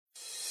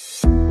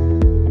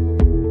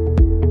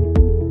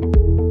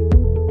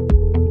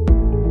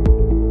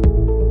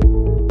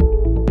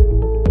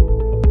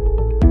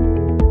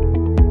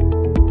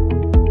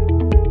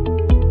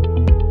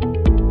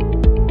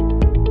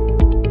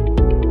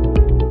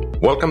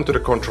Welcome to the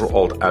Control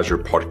Alt Azure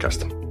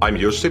podcast. I'm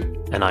Jussi.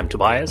 And I'm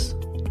Tobias.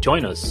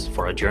 Join us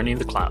for a journey in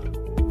the cloud.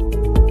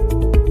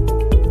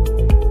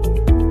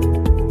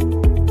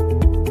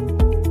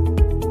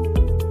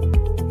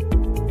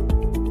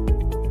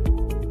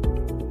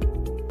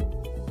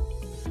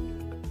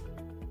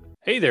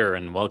 Hey there,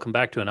 and welcome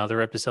back to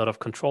another episode of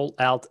Control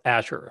Alt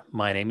Azure.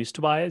 My name is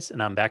Tobias,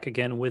 and I'm back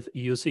again with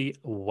Jussi.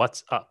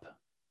 What's up?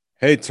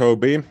 Hey,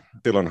 Toby.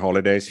 Dylan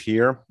Holidays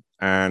here.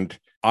 And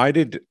I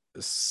did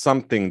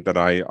something that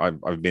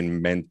I've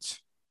been meant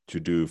to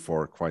do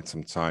for quite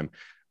some time.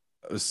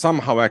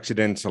 Somehow,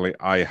 accidentally,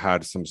 I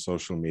had some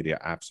social media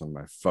apps on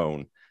my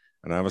phone.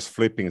 And I was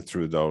flipping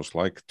through those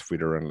like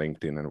Twitter and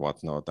LinkedIn and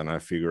whatnot. And I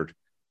figured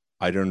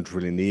I don't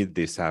really need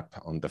this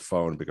app on the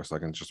phone because I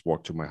can just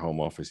walk to my home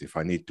office if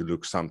I need to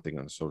look something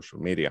on social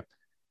media.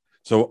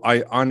 So I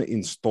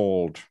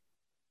uninstalled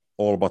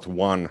all but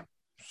one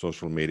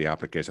social media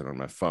application on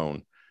my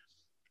phone.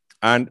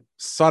 And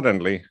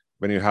suddenly,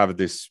 when you have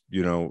this,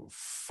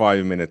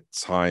 5-minute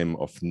time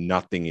of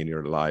nothing in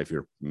your life,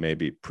 you're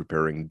maybe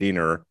preparing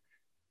dinner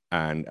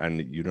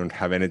and you don't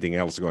have anything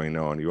else going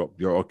on.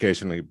 You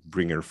occasionally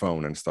bring your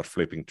phone and start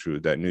flipping through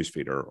the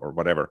newsfeed or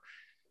whatever.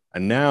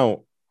 And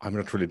now I'm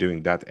not really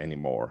doing that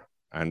anymore.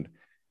 And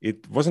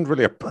it wasn't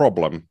really a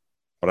problem,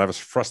 but I was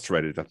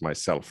frustrated at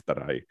myself that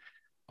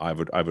I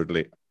would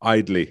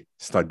idly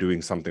start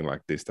doing something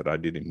like this that I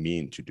didn't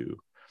mean to do.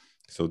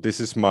 So this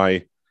is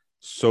my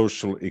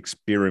social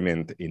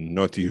experiment in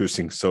not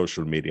using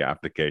social media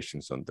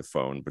applications on the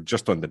phone, but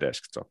just on the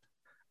desktop.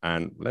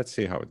 And let's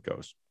see how it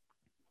goes.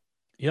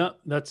 Yeah,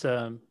 that's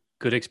a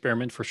good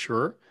experiment for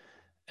sure.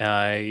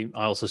 I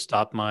also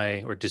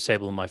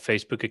disabled my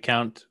Facebook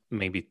account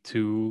maybe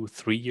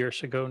 2-3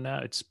 years ago now.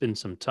 It's been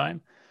some time.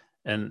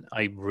 And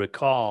I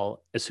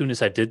recall as soon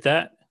as I did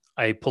that,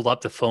 I pulled up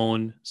the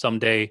phone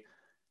someday,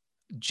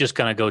 just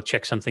gonna go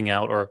check something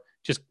out, or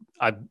just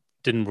I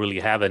didn't really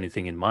have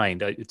anything in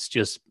mind. It's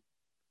just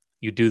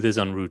you do this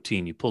on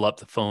routine. You pull up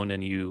the phone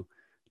and you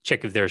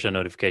check if there's a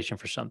notification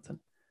for something.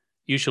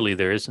 Usually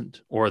there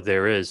isn't, or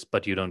there is,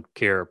 but you don't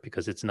care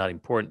because it's not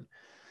important.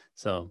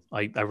 So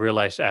I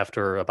realized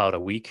after about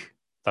a week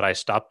that I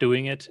stopped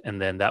doing it.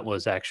 And then that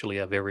was actually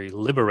a very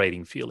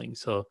liberating feeling.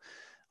 So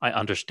I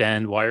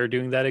understand why you're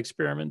doing that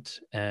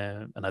experiment.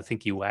 And I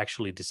think you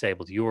actually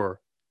disabled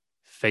your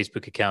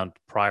Facebook account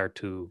prior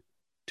to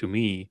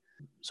me.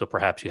 So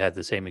perhaps you had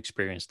the same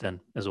experience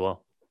then as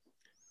well.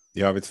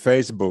 Yeah, with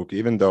Facebook,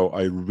 even though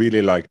I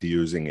really liked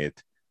using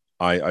it,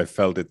 I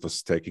felt it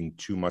was taking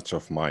too much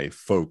of my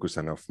focus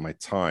and of my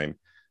time.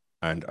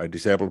 And I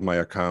disabled my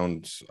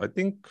account, I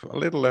think, a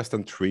little less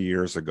than 3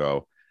 years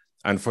ago.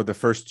 And for the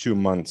first 2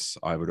 months,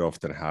 I would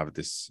often have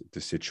this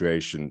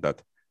situation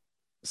that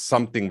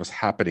something was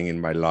happening in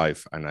my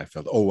life. And I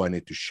felt, I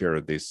need to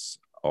share this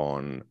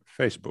on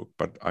Facebook,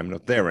 but I'm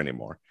not there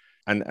anymore.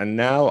 And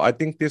now I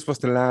think this was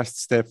the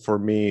last step for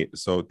me.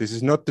 So this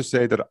is not to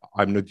say that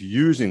I'm not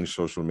using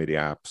social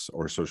media apps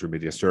or social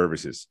media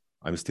services.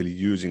 I'm still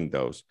using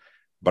those.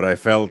 But I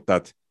felt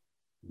that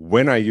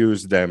when I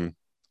use them,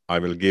 I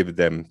will give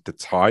them the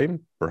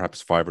time,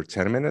 perhaps 5 or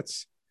 10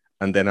 minutes,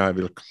 and then I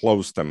will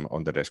close them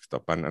on the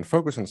desktop and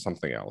focus on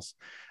something else.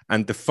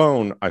 And the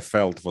phone, I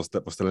felt, was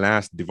the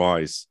last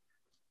device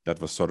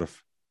that was sort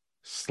of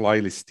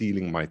slightly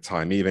stealing my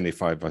time, even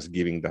if I was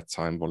giving that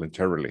time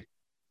voluntarily.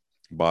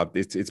 But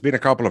it's been a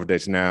couple of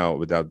days now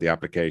without the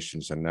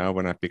applications. And now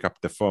when I pick up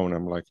the phone,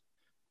 I'm like,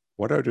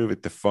 what do I do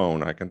with the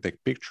phone? I can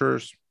take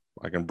pictures,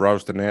 I can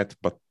browse the net,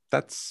 but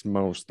that's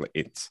mostly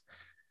it.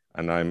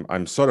 And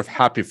I'm sort of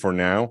happy for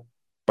now,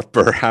 but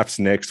perhaps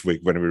next week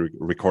when we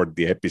record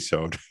the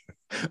episode,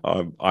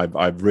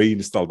 I've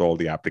reinstalled all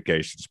the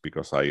applications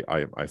because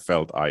I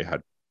felt I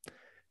had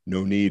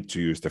no need to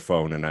use the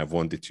phone and I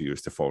wanted to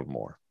use the phone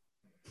more.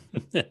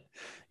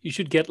 You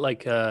should get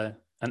like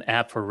an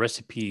app for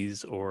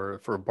recipes or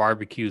for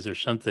barbecues or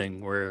something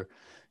where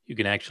you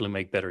can actually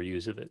make better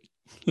use of it.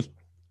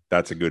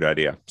 That's a good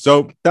idea.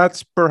 So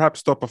that's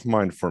perhaps top of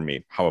mind for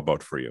me. How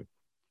about for you?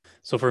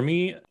 So for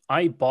me,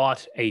 I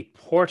bought a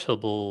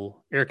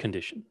portable air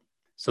conditioner.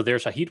 So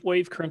there's a heat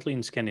wave currently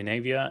in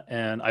Scandinavia,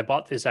 and I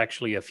bought this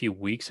actually a few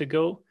weeks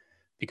ago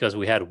because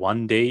we had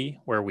one day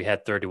where we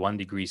had 31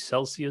 degrees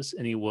Celsius,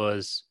 and it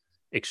was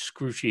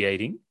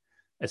excruciating,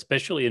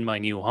 especially in my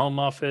new home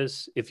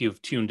office. If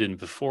you've tuned in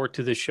before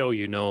to the show,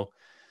 you know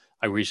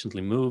I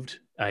recently moved.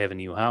 I have a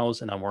new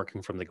house, and I'm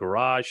working from the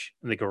garage,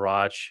 and the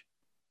garage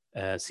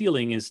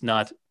ceiling is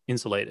not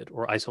insulated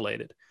or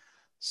isolated.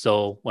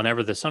 So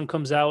whenever the sun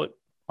comes out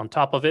on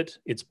top of it,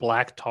 it's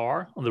black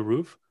tar on the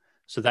roof.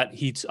 So that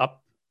heats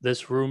up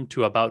this room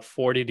to about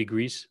 40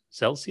 degrees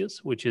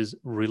Celsius, which is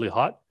really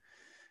hot.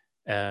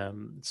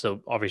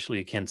 So obviously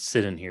you can't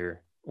sit in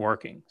here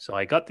working. So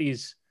I got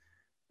these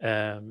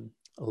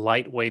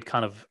lightweight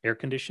kind of air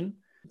condition.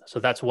 So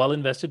that's well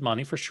invested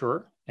money for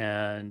sure.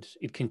 And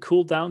it can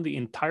cool down the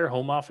entire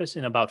home office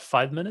in about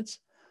 5 minutes,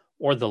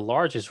 or the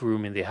largest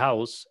room in the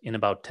house in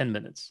about 10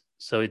 minutes.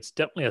 So it's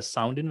definitely a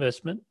sound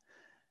investment.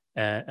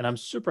 And I'm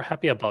super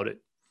happy about it.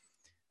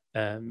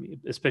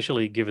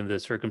 especially given the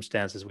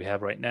circumstances we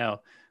have right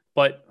now.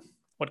 But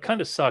what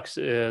kind of sucks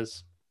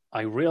is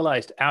I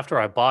realized after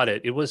I bought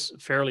it, it was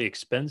fairly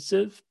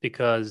expensive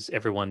because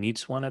everyone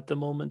needs one at the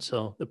moment.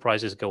 So the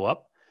prices go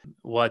up.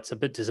 What's a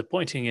bit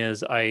disappointing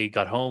is I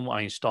got home,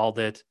 I installed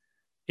it.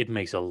 It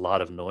makes a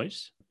lot of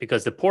noise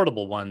because the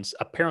portable ones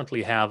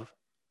apparently have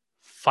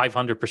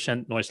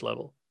 500% noise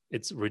level.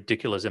 It's a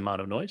ridiculous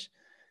amount of noise,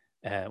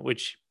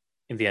 which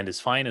in the end is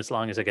fine as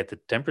long as I get the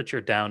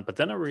temperature down. But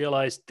then I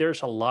realized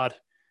there's a lot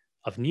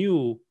of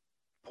new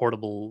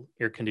portable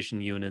air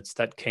conditioning units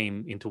that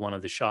came into one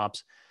of the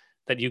shops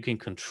that you can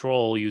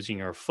control using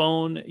your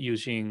phone,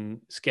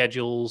 using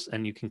schedules,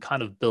 and you can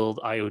kind of build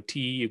IoT,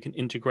 you can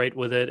integrate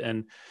with it.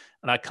 And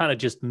I kind of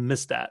just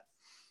missed that.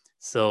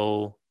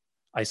 So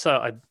I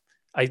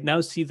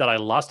now see that I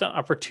lost an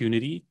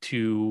opportunity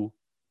to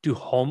do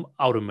home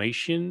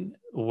automation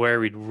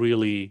where it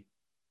really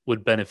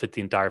would benefit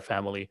the entire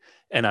family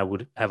and I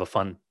would have a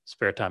fun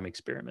spare time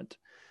experiment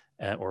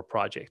or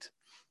project.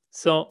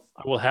 So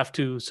I will have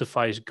to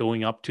suffice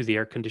going up to the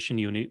air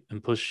conditioning unit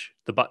and push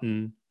the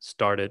button,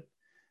 start it,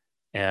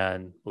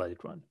 and let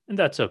it run. And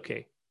that's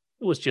okay.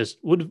 It was just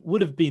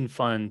would have been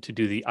fun to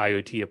do the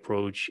IoT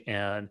approach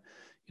and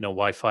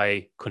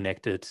Wi-Fi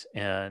connected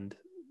and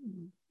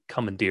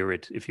commandeer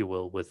it, if you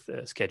will, with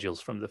schedules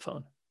from the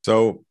phone.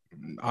 So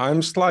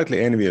I'm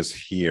slightly envious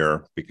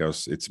here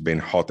because it's been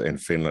hot in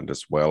Finland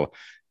as well.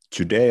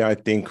 Today, I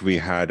think we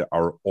had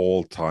our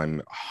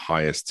all-time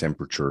highest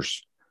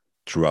temperatures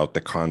throughout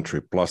the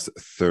country, plus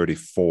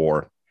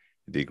 34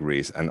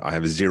 degrees. And I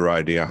have zero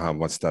idea how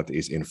much that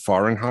is in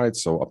Fahrenheit.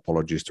 So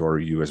apologies to our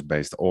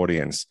US-based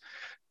audience.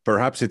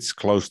 Perhaps it's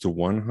close to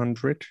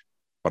 100,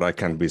 but I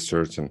can't be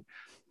certain.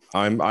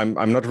 I'm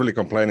not really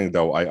complaining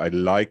though. I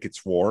like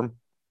it's warm.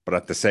 But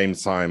at the same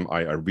time,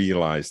 I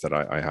realize that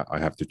I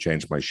have to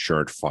change my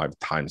shirt 5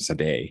 times a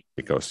day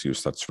because you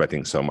start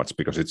sweating so much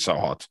because it's so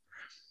hot.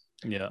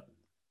 Yeah.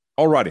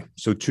 Alrighty.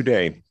 So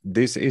today,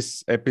 I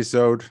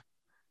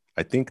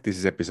think this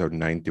is episode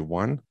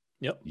 91.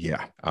 Yep.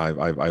 Yeah,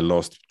 I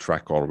lost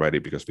track already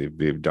because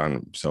we've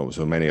done so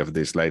many of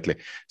these lately.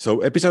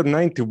 So episode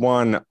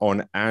 91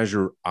 on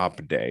Azure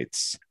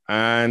updates.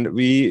 And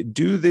we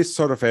do this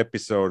sort of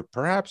episode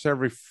perhaps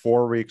every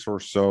 4 weeks or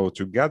so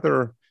to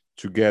gather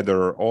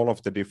together all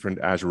of the different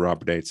Azure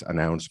updates,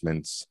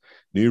 announcements,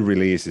 new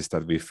releases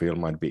that we feel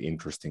might be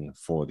interesting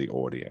for the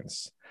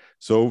audience.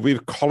 So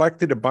we've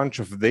collected a bunch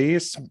of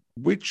these.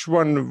 Which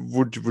one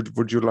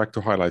would you like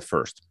to highlight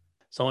first?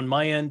 So on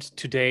my end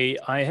today,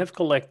 I have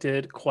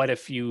collected quite a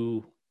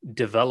few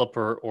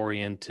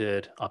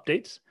developer-oriented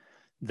updates.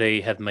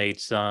 They have made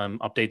some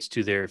updates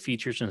to their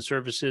features and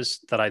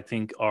services that I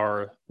think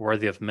are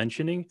worthy of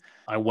mentioning.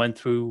 I went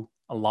through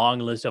a long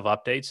list of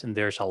updates, and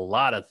there's a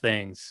lot of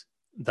things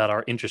that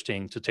are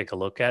interesting to take a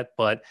look at.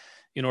 But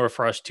in order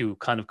for us to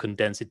kind of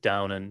condense it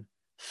down and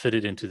fit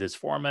it into this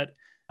format,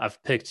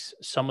 I've picked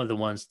some of the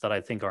ones that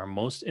I think are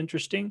most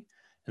interesting.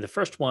 And the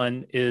first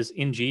one is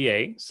in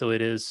GA. So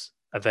it is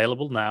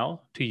available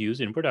now to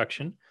use in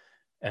production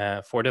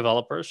for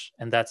developers.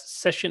 And that's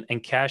Session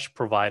and Cache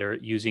Provider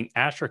using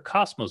Azure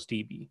Cosmos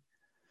DB.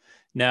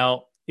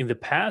 Now, in the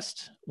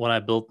past, when I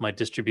built my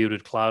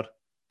distributed cloud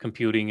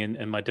computing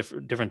and my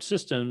different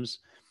systems,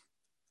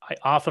 I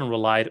often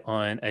relied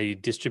on a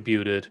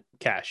distributed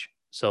cache.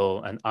 So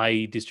an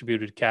IE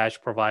distributed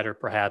cache provider,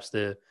 perhaps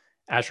the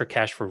Azure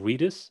Cache for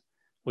Redis,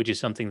 which is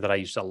something that I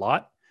use a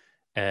lot,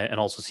 and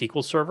also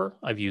SQL Server.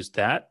 I've used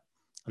that.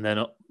 And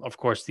then, of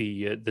course,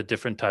 the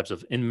different types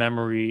of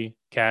in-memory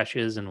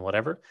caches and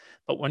whatever.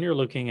 But when you're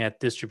looking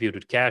at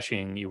distributed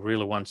caching, you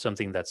really want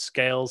something that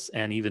scales.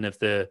 And even if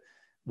the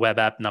web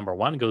app number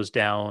one goes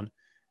down,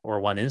 or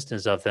one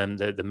instance of them,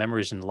 the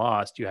memory isn't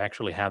lost, you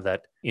actually have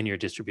that in your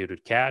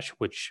distributed cache,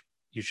 which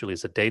usually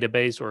is a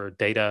database or a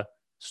data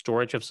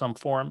storage of some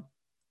form.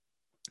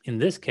 In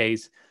this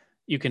case,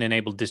 you can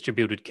enable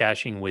distributed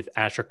caching with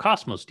Azure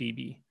Cosmos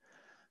DB.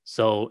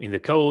 So in the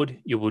code,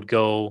 you would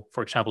go,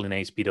 for example, in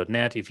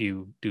ASP.NET, if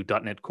you do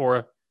 .NET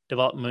Core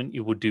development,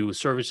 you would do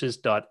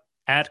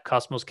services.add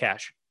Cosmos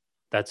cache.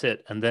 That's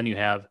it. And then you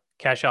have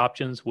cache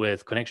options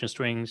with connection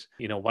strings.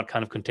 What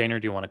kind of container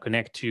do you want to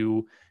connect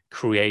to?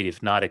 Create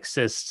if not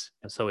exists.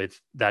 So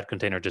if that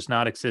container does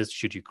not exist,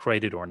 should you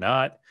create it or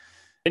not?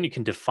 Then you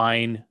can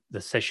define the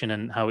session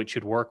and how it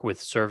should work with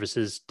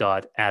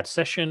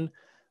services.addSession,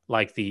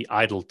 like the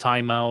idle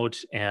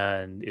timeout.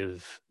 And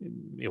if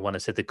you want to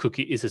set the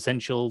cookie is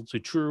essential to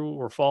true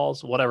or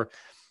false, whatever,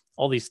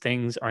 all these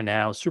things are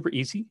now super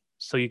easy.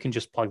 So you can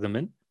just plug them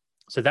in.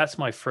 So that's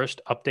my first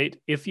update.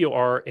 If you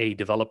are a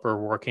developer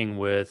working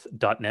with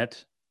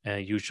 .NET,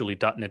 usually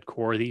 .NET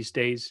Core these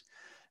days,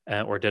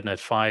 or .NET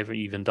 5 or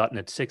even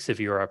 .NET 6 if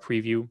you're a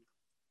preview,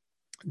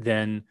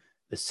 then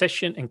the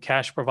session and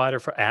cache provider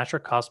for Azure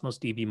Cosmos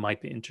DB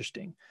might be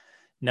interesting.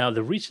 Now,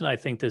 the reason I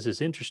think this is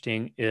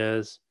interesting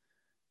is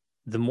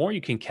the more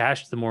you can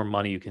cache, the more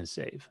money you can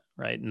save,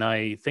 right? And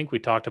I think we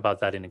talked about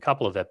that in a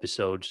couple of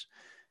episodes.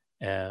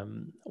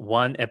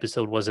 One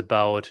episode was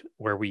about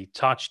where we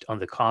touched on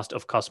the cost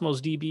of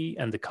Cosmos DB,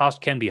 and the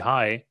cost can be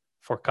high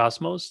for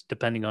Cosmos,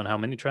 depending on how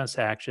many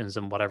transactions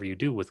and whatever you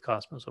do with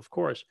Cosmos, of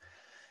course.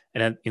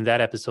 And in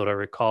that episode, I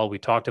recall we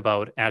talked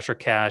about Azure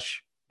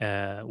Cache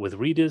with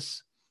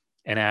Redis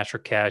and Azure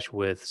Cache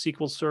with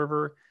SQL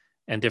Server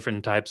and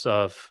different types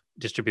of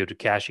distributed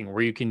caching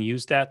where you can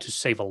use that to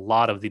save a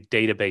lot of the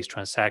database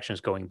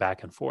transactions going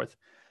back and forth.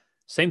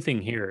 Same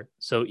thing here.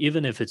 So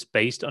even if it's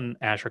based on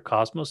Azure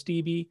Cosmos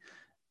DB,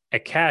 a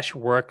cache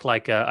work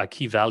like a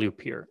key value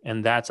peer,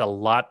 and that's a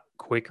lot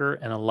quicker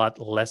and a lot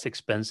less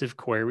expensive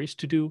queries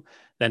to do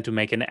than to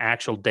make an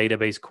actual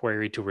database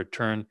query to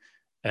return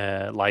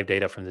live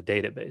data from the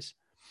database.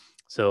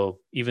 So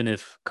even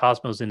if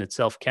Cosmos in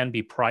itself can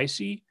be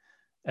pricey,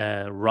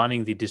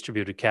 running the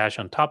distributed cache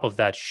on top of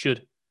that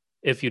should,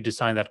 if you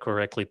design that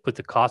correctly, put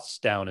the costs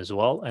down as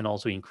well and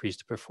also increase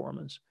the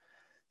performance.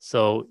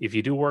 So if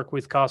you do work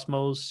with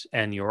Cosmos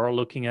and you're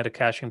looking at a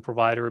caching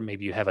provider,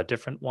 maybe you have a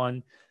different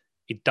one,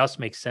 it does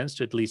make sense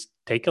to at least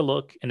take a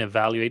look and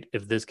evaluate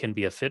if this can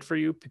be a fit for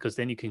you, because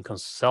then you can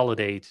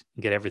consolidate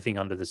and get everything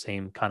under the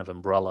same kind of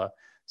umbrella.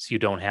 So you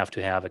don't have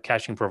to have a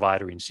caching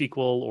provider in SQL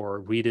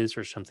or Redis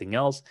or something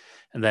else,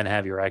 and then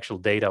have your actual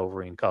data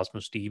over in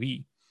Cosmos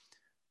DB.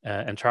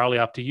 Entirely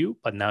up to you,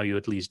 but now you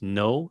at least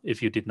know,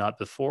 if you did not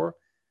before,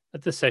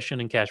 that the session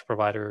and cache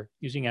provider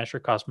using Azure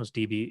Cosmos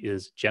DB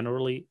is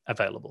generally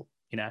available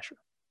in Azure.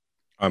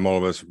 I'm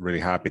always really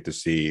happy to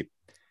see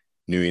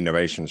new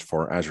innovations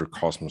for Azure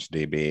Cosmos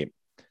DB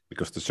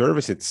because the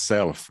service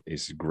itself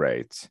is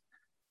great.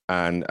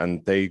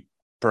 And they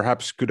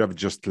perhaps could have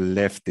just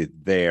left it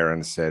there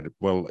and said,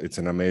 well, it's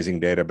an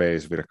amazing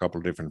database with a couple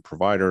of different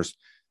providers.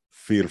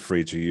 Feel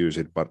free to use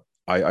it. But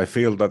I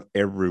feel that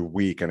every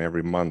week and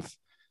every month,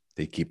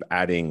 they keep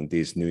adding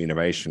these new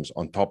innovations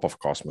on top of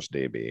Cosmos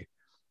DB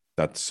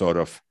that sort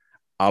of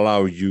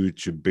allow you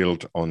to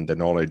build on the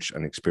knowledge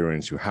and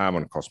experience you have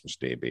on Cosmos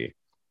DB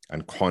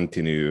and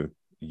continue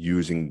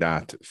using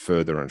that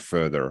further and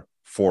further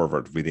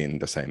forward within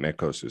the same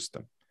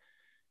ecosystem.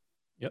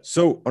 Yep.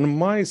 So on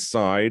my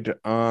side,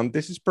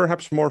 this is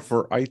perhaps more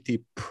for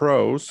IT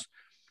pros,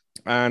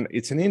 and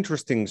it's an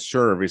interesting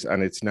service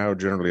and it's now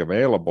generally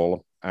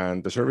available.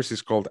 And the service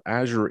is called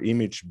Azure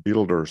Image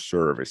Builder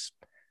Service.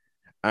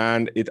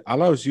 And it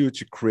allows you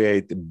to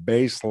create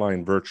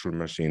baseline virtual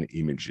machine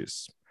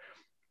images.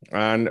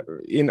 And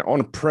in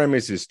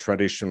on-premises,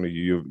 traditionally,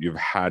 you've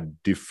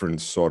had different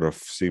sort of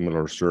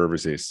similar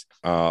services,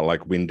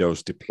 like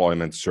Windows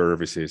deployment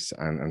services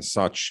and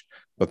such.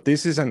 But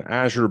this is an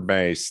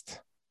Azure-based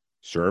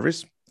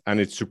service,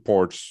 and it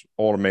supports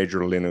all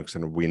major Linux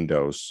and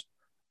Windows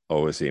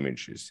OS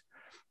images.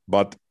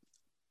 But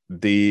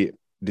the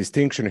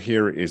distinction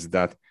here is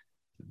that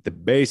the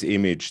base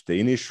image,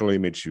 the initial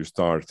image you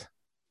start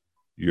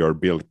your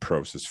build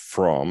process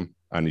from,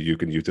 and you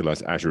can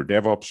utilize Azure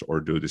DevOps or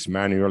do this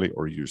manually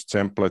or use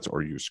templates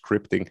or use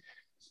scripting.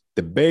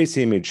 The base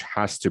image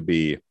has to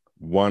be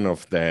one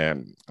of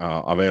the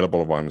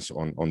available ones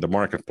on the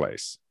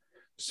marketplace.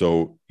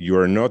 So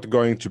you're not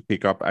going to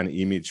pick up an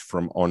image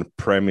from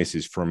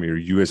on-premises from your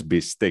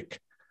USB stick,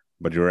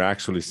 but you're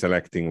actually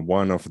selecting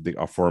one of the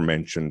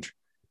aforementioned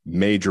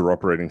major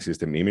operating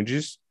system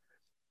images.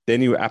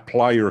 Then you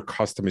apply your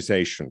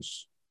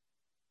customizations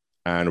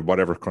and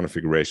whatever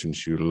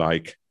configurations you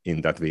like in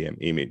that VM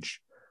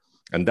image.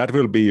 And that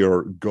will be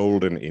your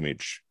golden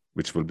image,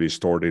 which will be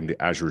stored in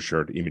the Azure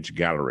Shared Image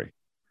Gallery.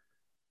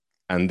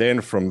 And then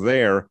from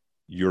there,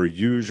 your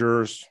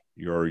users,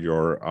 your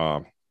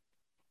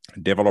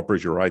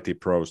developers, your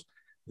IT pros,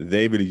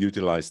 they will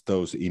utilize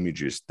those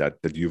images that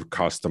you've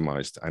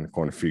customized and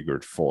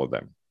configured for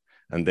them.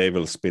 And they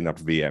will spin up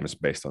VMs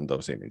based on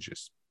those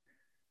images.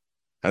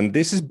 And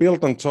this is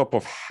built on top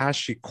of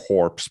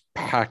HashiCorp's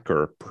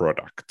Packer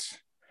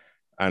product.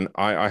 And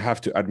I have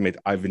to admit,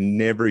 I've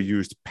never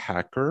used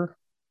Packer.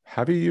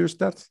 Have you used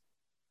that?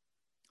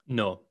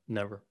 No,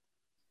 never.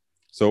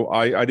 So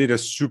I did a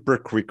super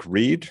quick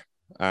read,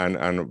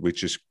 and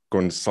which is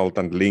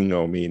consultant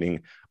lingo,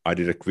 meaning I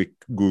did a quick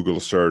Google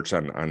search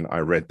and I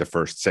read the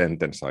first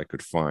sentence I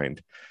could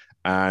find.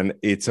 And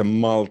it's a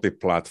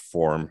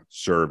multi-platform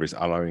service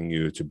allowing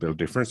you to build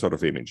different sort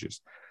of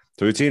images.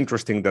 So it's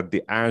interesting that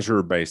the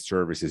Azure-based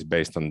service is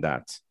based on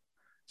that.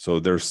 So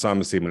there's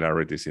some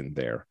similarities in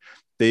there.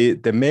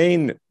 The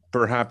main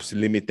perhaps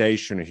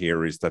limitation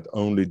here is that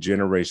only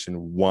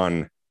generation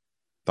 1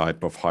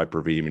 type of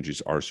Hyper-V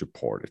images are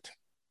supported.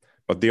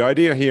 But the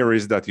idea here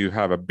is that you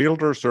have a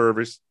builder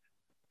service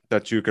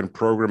that you can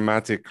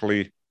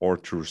programmatically or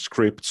through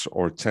scripts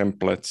or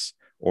templates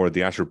or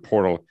the Azure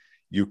portal,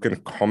 you can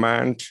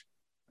command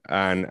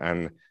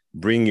and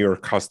bring your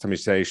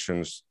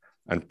customizations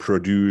and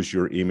produce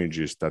your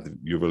images that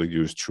you will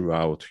use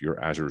throughout your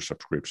Azure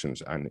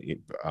subscriptions and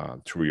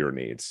through your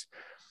needs.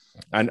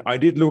 And I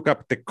did look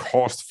up the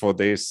cost for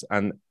this,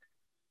 and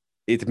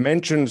it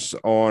mentions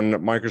on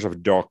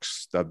Microsoft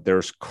Docs that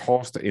there's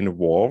cost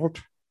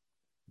involved,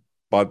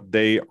 but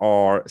they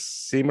are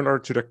similar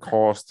to the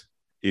cost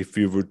if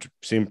you would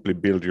simply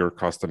build your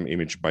custom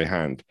image by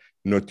hand,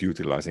 not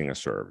utilizing a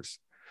service.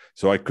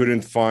 So I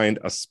couldn't find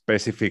a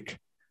specific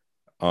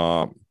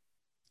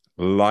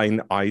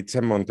line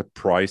item on the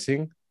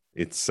pricing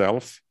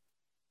itself,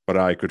 but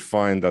I could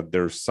find that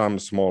there's some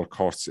small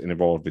costs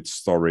involved with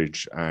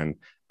storage and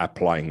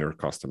applying your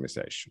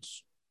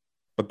customizations.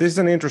 But this is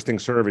an interesting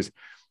service.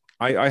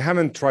 I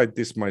haven't tried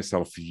this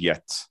myself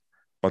yet,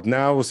 but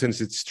now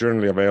since it's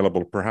generally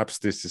available, perhaps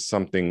this is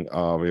something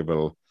we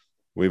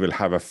will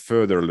have a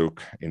further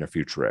look in a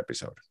future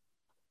episode.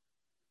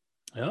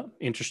 Yeah,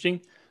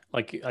 interesting.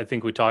 Like I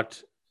think we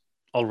talked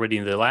already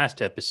in the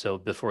last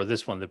episode before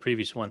this one, the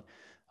previous one.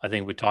 I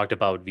think we talked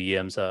about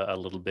VMs a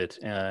little bit,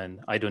 and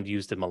I don't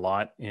use them a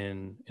lot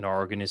in our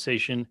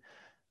organization,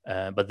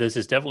 but this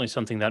is definitely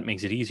something that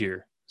makes it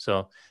easier.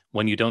 So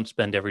when you don't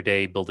spend every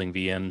day building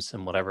VMs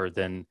and whatever,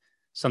 then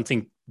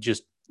something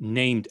just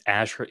named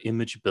Azure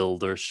Image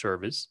Builder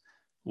service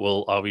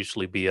will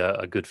obviously be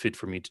a good fit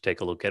for me to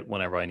take a look at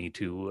whenever I need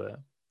to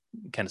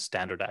kind of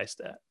standardize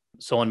that.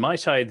 So on my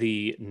side,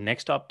 the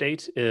next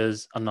update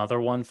is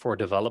another one for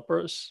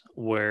developers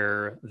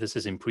where this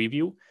is in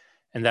preview,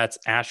 and that's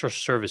Azure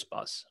Service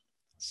Bus.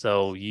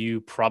 So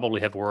you probably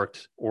have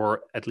worked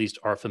or at least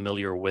are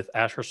familiar with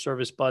Azure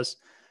Service Bus.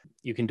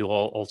 You can do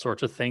all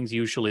sorts of things.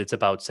 Usually it's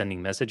about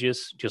sending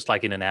messages, just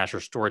like in an Azure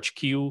storage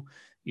queue.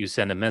 You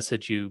send a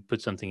message, you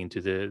put something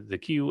into the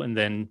queue, and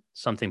then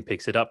something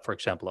picks it up, for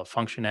example, a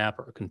function app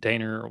or a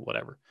container or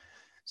whatever.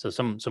 So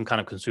some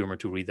kind of consumer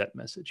to read that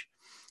message.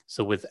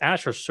 So with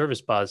Azure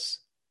Service Bus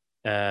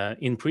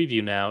in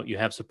preview now, you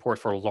have support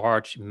for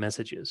large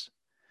messages.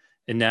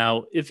 And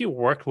now, if you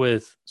worked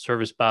with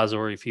Service Bus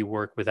or if you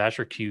work with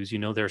Azure Queues, you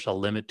know there's a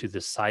limit to the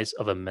size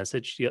of a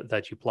message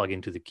that you plug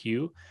into the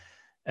queue.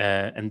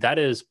 And that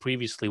is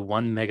previously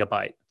 1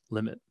 megabyte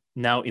limit.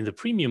 Now, in the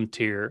premium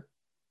tier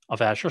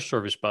of Azure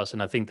Service Bus,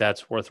 and I think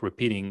that's worth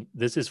repeating,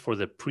 this is for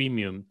the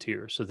premium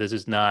tier. So this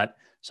is not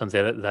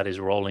something that is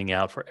rolling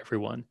out for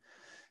everyone.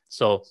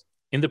 So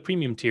in the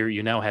premium tier,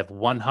 you now have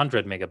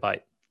 100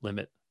 megabyte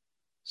limit.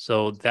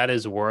 So that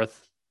is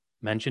worth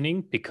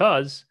mentioning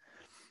because,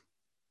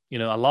 you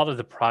know, a lot of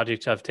the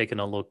projects I've taken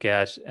a look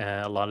at,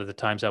 a lot of the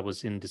times I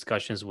was in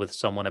discussions with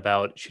someone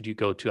about, should you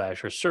go to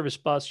Azure Service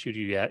Bus? Should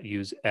you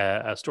use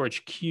a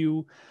storage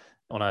queue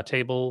on a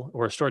table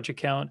or a storage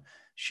account?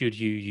 Should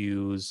you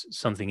use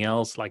something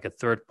else like a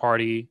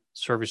third-party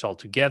service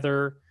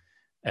altogether,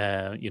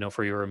 you know,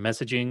 for your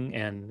messaging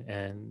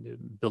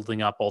and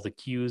building up all the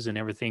queues and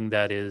everything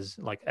that is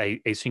like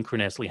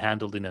asynchronously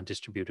handled in a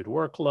distributed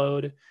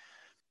workload?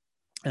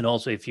 And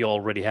also, if you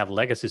already have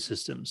legacy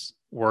systems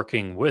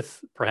working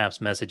with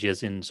perhaps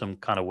messages in some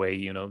kind of way,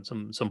 you know,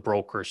 some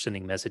broker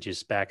sending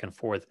messages back and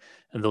forth,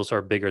 and those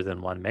are bigger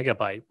than 1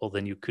 megabyte, well,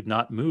 then you could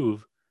not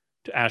move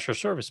to Azure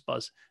Service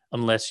Bus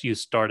unless you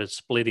started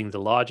splitting the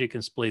logic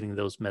and splitting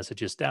those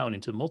messages down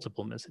into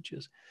multiple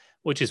messages,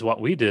 which is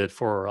what we did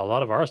for a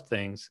lot of our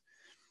things.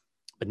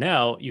 But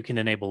now you can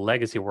enable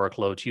legacy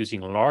workloads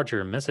using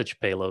larger message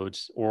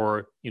payloads,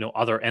 or, you know,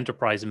 other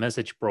enterprise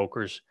message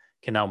brokers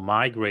can now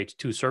migrate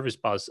to Service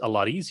Bus a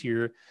lot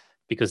easier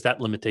because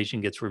that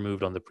limitation gets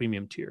removed on the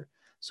premium tier.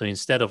 So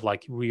instead of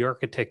like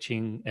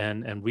re-architecting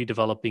and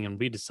redeveloping and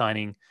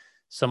redesigning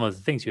some of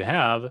the things you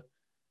have,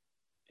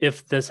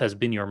 if this has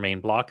been your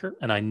main blocker,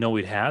 and I know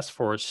it has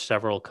for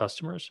several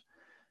customers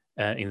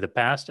in the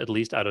past, at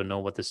least, I don't know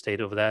what the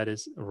state of that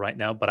is right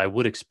now, but I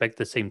would expect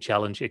the same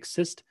challenge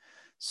exist.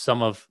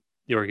 Some of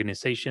the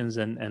organizations,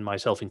 and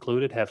myself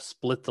included, have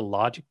split the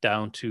logic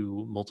down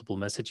to multiple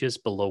messages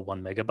below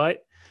 1 megabyte.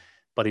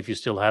 But if you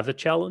still have the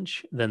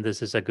challenge, then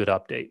this is a good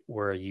update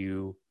where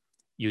you,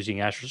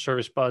 using Azure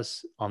Service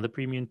Bus on the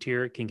premium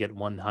tier, can get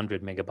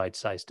 100 megabyte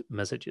sized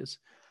messages.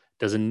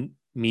 Doesn't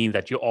mean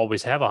that you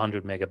always have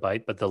 100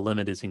 megabyte, but the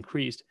limit is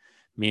increased,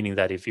 meaning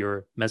that if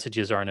your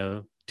messages are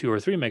no 2 or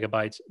 3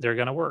 megabytes, they're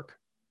going to work.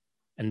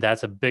 And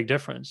that's a big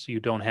difference. You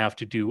don't have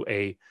to do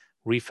a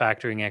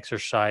refactoring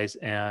exercise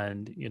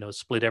and, you know,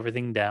 split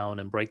everything down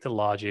and break the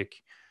logic.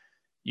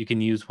 You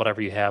can use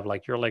whatever you have,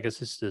 like your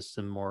legacy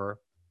system, or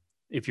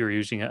if you're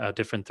using a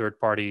different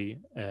third-party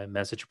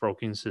message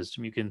broking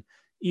system, you can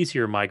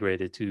easier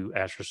migrate it to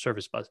Azure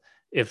Service Bus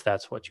if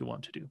that's what you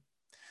want to do.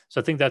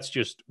 So I think that's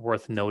just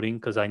worth noting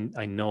because I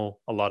know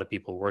a lot of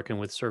people working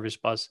with Service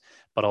Bus,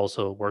 but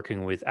also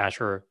working with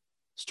Azure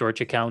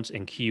storage accounts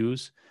and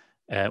queues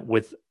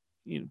with,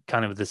 you know,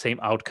 kind of the same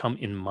outcome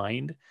in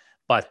mind,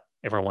 but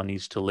everyone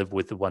needs to live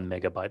with the 1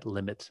 megabyte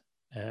limit.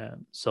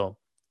 So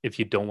if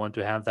you don't want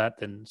to have that,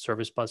 then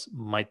Service Bus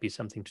might be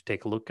something to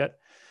take a look at.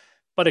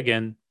 But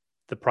again,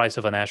 the price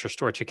of an Azure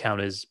storage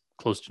account is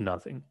close to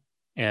nothing.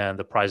 And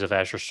the price of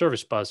Azure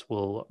Service Bus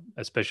will,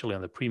 especially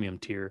on the premium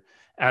tier,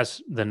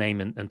 as the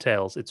name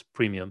entails, it's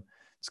premium.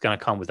 It's going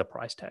to come with a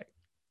price tag.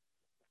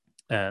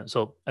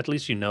 So at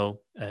least you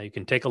know, you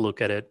can take a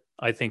look at it.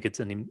 I think it's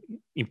an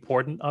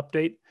important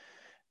update.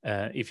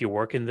 If you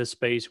work in this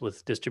space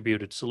with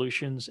distributed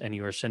solutions and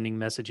you are sending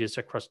messages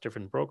across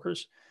different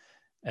brokers,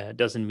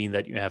 doesn't mean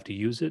that you have to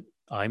use it.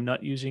 I'm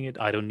not using it.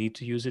 I don't need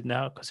to use it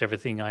now because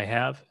everything I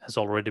have has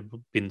already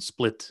been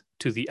split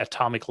to the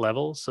atomic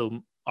level.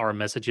 So our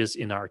messages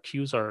in our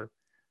queues are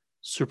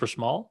super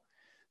small.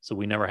 So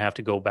we never have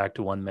to go back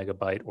to 1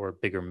 megabyte or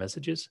bigger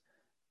messages.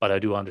 but I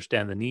do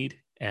understand the need.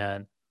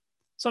 And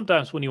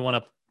sometimes when you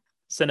want to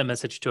send a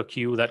message to a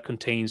queue that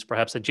contains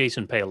perhaps a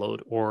JSON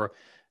payload or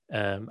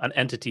an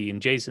entity in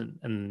JSON,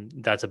 and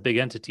that's a big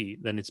entity,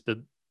 then it's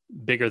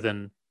bigger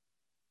than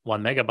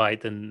 1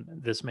 megabyte, then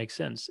this makes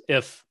sense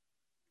if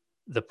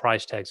the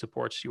price tag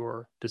supports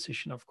your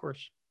decision, of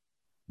course.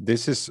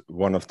 This is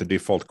one of the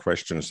default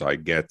questions I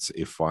get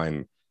if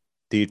I'm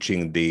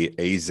teaching the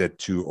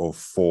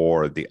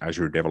AZ204, the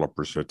Azure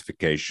Developer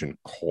Certification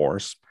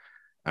course.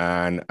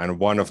 And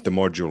one of the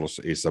modules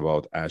is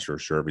about Azure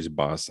Service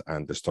Bus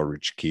and the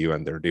storage queue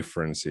and their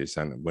differences,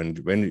 and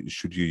when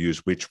should you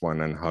use which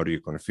one and how do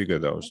you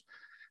configure those.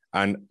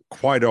 And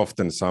quite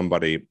often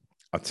somebody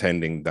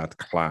attending that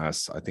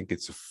class, I think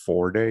it's a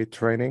 4-day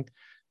training,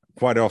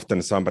 quite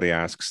often somebody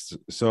asks,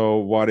 so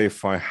what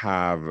if I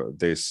have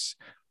this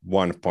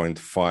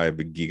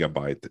 1.5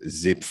 gigabyte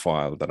zip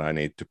file that I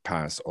need to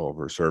pass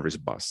over Service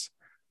Bus?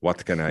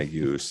 What can I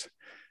use?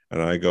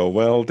 And I go,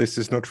 well, this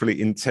is not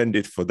really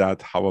intended for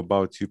that. How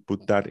about you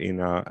put that in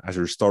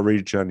Azure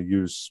Storage and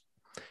use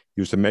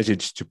a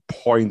message to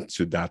point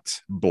to that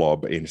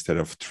blob instead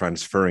of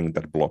transferring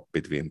that blob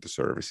between the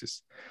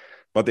services.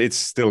 But it's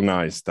still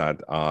nice that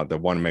the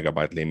 1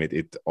 megabyte limit,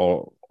 it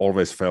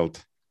always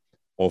felt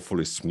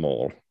awfully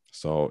small.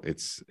 So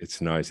it's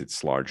nice,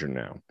 it's larger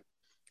now.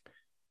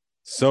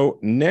 So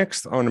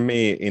next on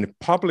me in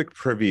public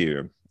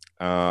preview,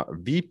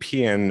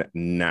 VPN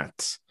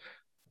NAT.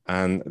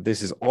 And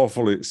this is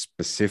awfully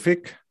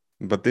specific,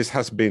 but this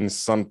has been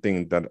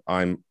something that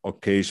I'm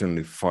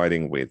occasionally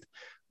fighting with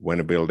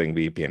when building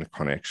VPN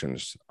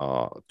connections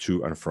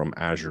to and from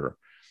Azure.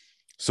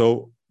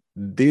 So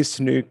this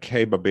new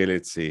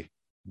capability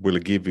will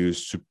give you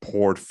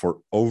support for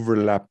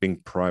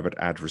overlapping private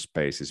address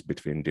spaces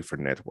between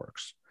different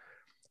networks.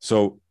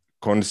 So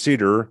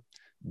consider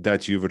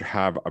that you would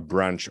have a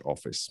branch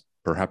office.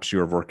 Perhaps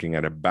you're working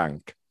at a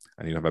bank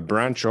and you have a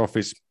branch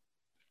office,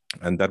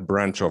 and that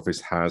branch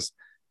office has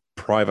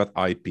private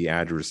IP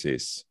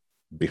addresses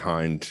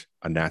behind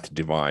a NAT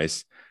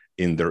device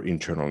in their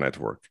internal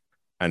network.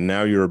 And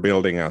now you're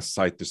building a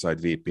site-to-site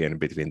VPN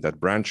between that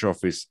branch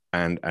office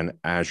and an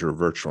Azure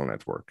virtual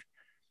network.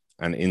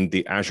 And in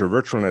the Azure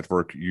virtual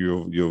network,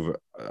 you've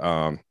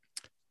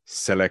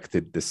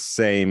selected the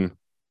same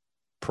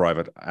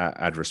private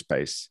address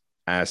space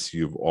as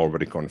you've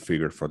already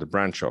configured for the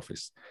branch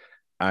office.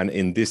 And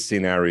in this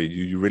scenario,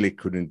 you really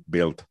couldn't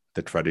build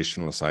the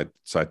traditional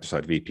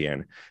site-to-site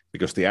VPN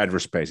because the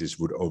address spaces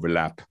would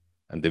overlap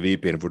and the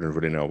VPN wouldn't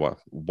really know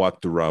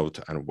what to route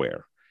and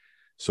where.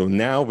 So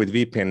now with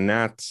VPN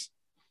NAT,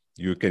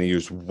 you can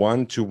use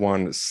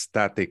one-to-one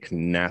static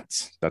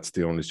NAT. That's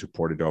the only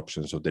supported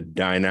option. So the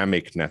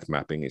dynamic NAT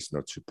mapping is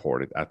not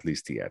supported, at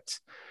least yet.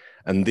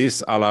 And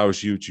this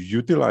allows you to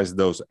utilize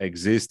those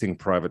existing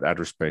private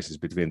address spaces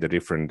between the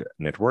different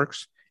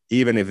networks,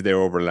 even if they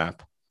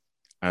overlap.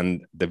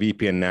 And the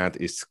VPN NAT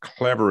is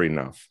clever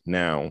enough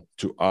now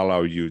to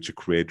allow you to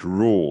create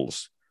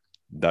rules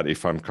that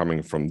if I'm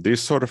coming from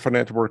this sort of a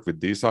network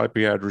with these IP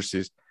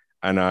addresses,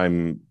 and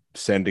I'm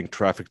sending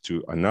traffic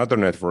to another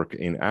network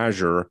in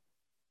Azure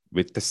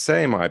with the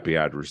same IP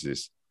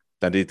addresses,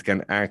 that it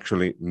can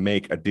actually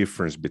make a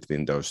difference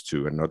between those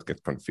two and not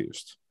get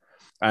confused.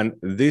 And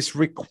this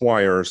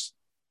requires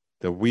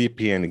the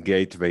VPN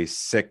gateway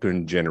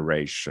second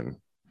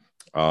generation,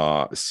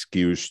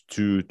 SKUs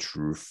 2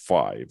 through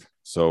 5.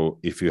 So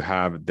if you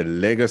have the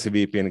legacy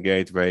VPN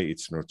gateway,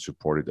 it's not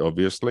supported,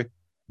 obviously,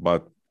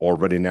 but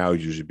already now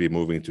you should be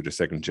moving to the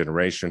second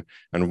generation.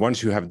 And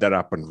once you have that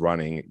up and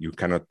running, you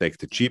cannot take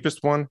the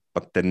cheapest one,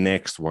 but the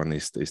next one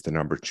is the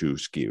number 2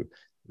 SKU.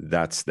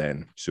 That's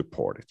then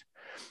supported.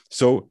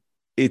 So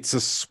it's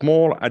a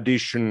small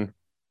addition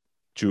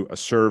to a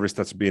service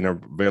that's been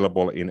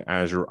available in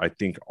Azure, I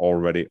think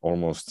already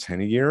almost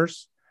 10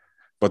 years.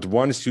 But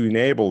once you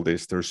enable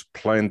this, there's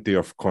plenty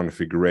of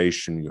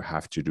configuration you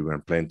have to do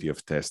and plenty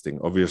of testing,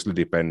 obviously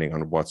depending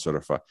on what sort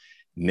of a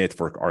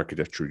network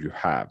architecture you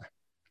have.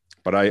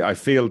 But I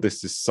feel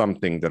this is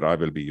something that I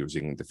will be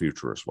using in the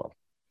future as well.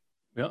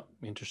 Yeah,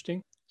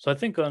 interesting. So I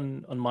think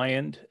on my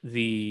end,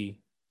 the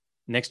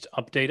next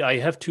update, I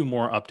have 2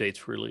 more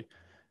updates really.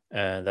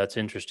 That's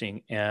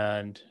interesting.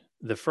 And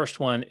the first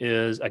one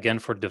is, again,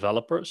 for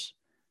developers.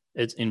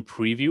 It's in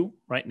preview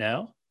right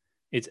now.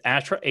 It's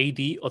Azure AD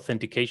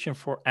authentication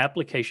for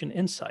application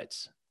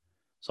insights.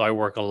 So I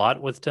work a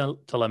lot with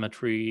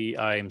telemetry.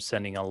 I'm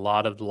sending a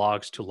lot of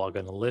logs to Log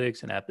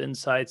Analytics and App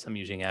Insights. I'm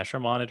using Azure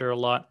Monitor a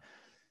lot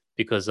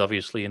because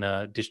obviously in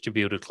a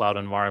distributed cloud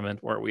environment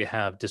where we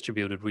have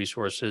distributed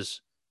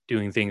resources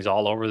doing things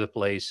all over the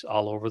place,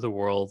 all over the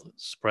world,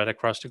 spread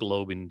across the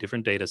globe in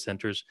different data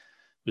centers,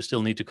 we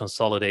still need to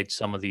consolidate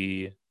some of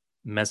the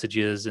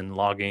messages and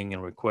logging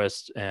and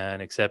requests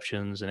and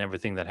exceptions and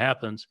everything that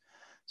happens.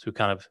 So we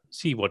kind of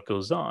see what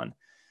goes on.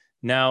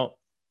 Now,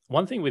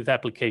 one thing with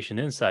application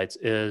insights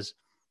is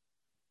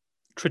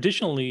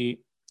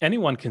traditionally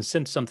anyone can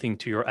send something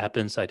to your App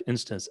Insight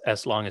instance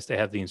as long as they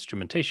have the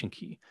instrumentation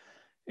key.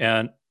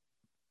 And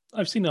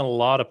I've seen a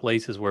lot of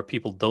places where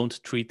people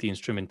don't treat the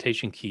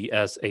instrumentation key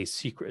as a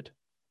secret.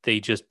 they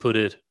just put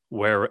it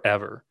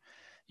wherever.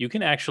 You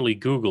can actually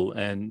Google,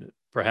 and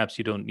perhaps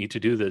you don't need to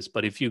do this,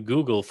 but if you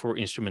Google for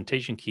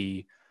instrumentation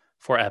key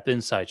for App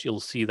Insights, you'll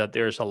see that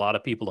there's a lot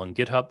of people on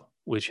GitHub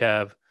which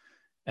have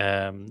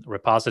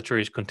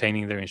repositories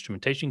containing their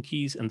instrumentation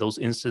keys, and those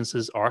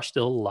instances are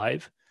still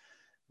live.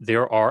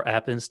 There are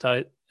App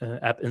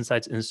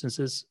Insights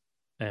instances,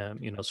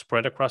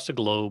 spread across the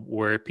globe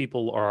where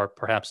people are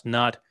perhaps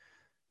not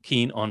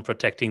keen on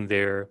protecting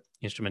their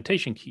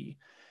instrumentation key.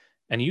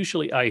 And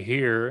usually I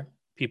hear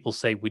people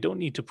say, we don't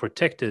need to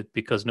protect it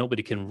because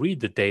nobody can read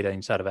the data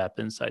inside of App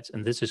Insights.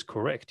 And this is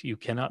correct. You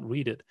cannot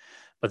read it.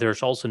 But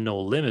there's also no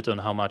limit on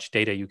how much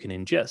data you can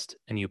ingest,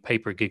 and you pay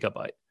per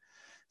gigabyte.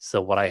 So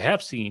what I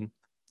have seen,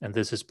 and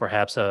this is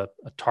perhaps a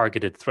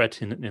targeted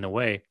threat in a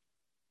way,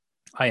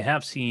 I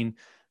have seen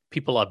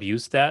people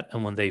abuse that.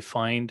 And when they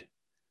find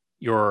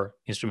your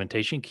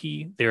instrumentation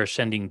key, they're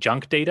sending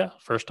junk data,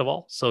 first of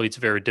all. So it's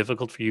very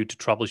difficult for you to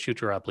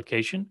troubleshoot your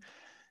application.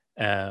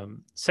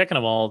 Second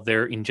of all,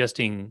 they're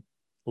ingesting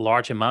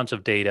large amounts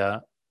of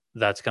data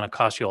that's going to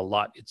cost you a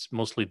lot. It's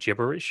mostly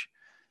gibberish,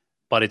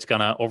 but it's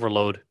going to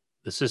overload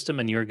the system,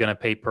 and you're going to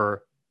pay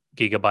per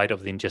gigabyte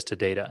of the ingested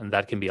data, and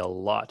that can be a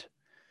lot.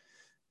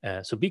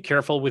 So be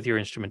careful with your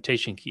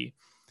instrumentation key.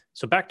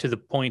 So back to the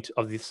point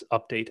of this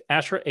update,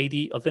 Azure AD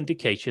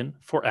authentication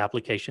for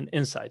application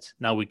insights.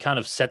 Now we kind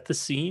of set the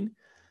scene.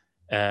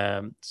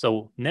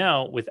 So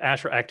now with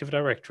Azure Active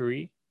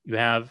Directory, you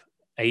have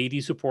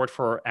AD support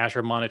for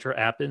Azure Monitor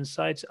App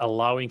Insights,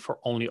 allowing for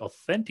only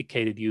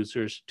authenticated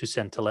users to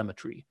send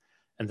telemetry.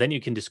 And then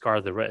you can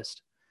discard the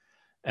rest.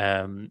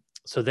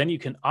 So then you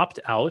can opt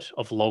out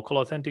of local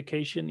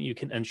authentication. You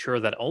can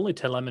ensure that only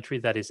telemetry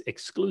that is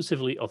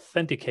exclusively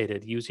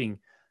authenticated using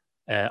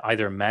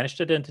either managed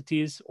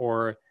identities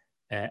or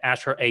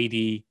Azure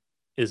AD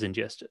is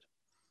ingested.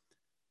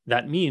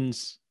 That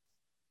means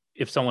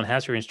if someone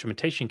has your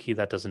instrumentation key,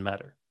 that doesn't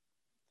matter.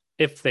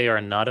 If they are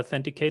not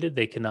authenticated,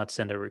 they cannot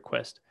send a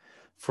request.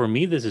 For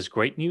me, this is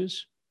great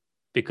news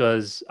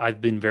because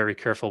I've been very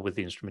careful with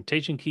the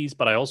instrumentation keys,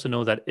 but I also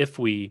know that if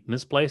we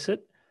misplace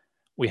it,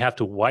 we have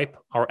to wipe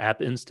our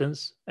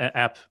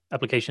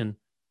application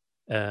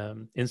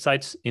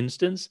insights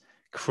instance,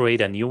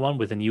 create a new one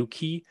with a new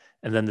key,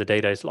 and then the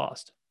data is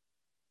lost,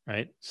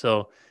 right?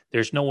 So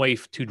there's no way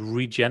to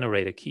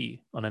regenerate a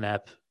key on an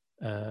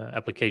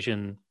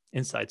application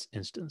insights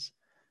instance.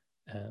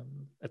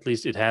 At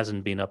least it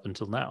hasn't been up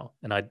until now,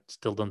 and I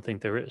still don't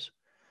think there is.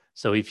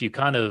 So if you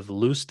kind of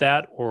lose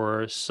that,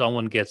 or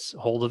someone gets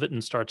hold of it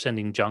and starts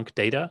sending junk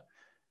data,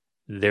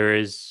 there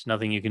is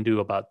nothing you can do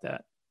about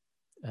that.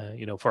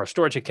 For a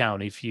storage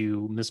account, if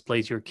you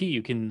misplace your key,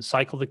 you can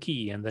cycle the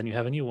key and then you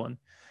have a new one.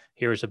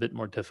 Here is a bit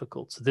more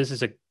difficult. So this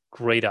is a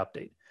great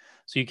update.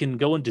 So you can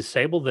go and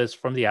disable this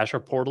from the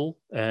Azure portal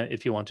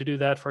if you want to do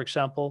that, for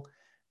example.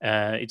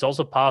 It's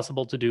also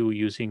possible to do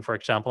using, for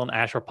example, an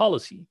Azure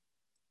policy.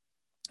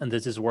 And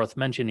this is worth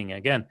mentioning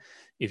again.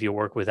 If you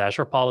work with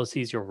Azure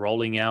policies, you're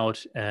rolling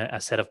out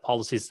a set of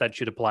policies that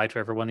should apply to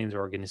everyone in the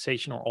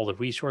organization or all the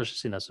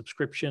resources in a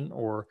subscription,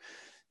 or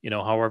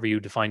however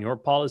you define your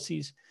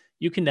policies.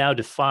 You can now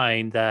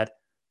define that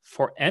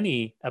for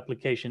any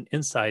application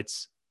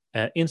insights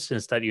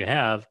instance that you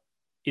have,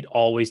 it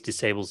always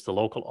disables the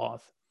local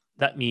auth.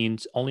 That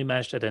means only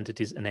managed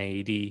identities and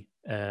AAD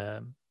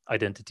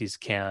identities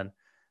can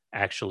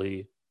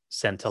actually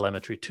send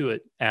telemetry to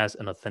it as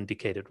an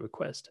authenticated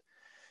request.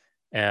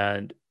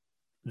 And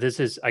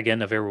this is,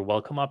 again, a very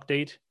welcome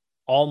update.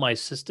 All my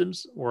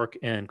systems work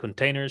in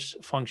containers,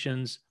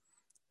 functions,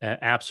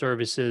 app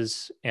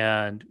services,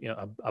 and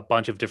a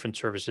bunch of different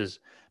services.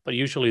 But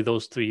usually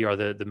those three are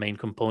the main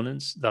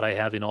components that I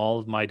have in all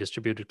of my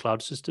distributed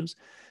cloud systems,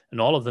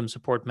 and all of them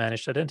support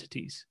managed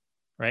identities,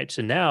 right?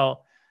 So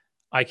now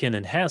I can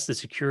enhance the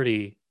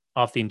security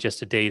of the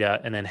ingested data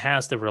and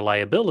enhance the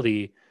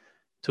reliability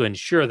to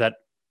ensure that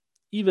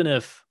even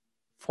if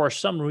for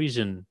some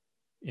reason,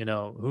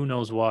 who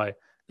knows why,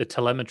 the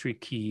telemetry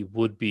key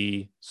would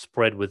be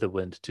spread with the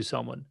wind to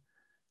someone,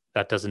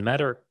 that doesn't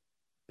matter,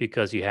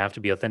 because you have to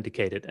be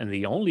authenticated. And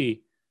the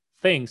only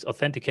things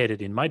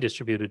authenticated in my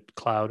distributed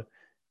cloud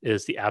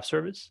is the app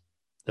service,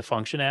 the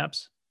function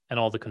apps, and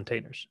all the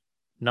containers.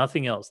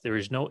 Nothing else. There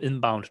is no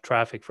inbound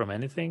traffic from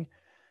anything.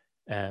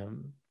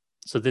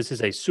 So this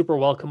is a super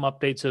welcome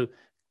update. So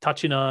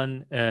touching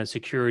on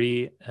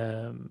security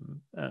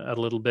a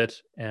little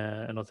bit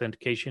and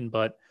authentication,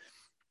 but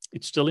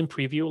it's still in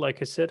preview,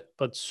 like I said,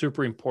 but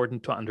super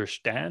important to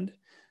understand.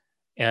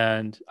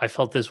 And I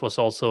felt this was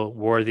also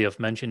worthy of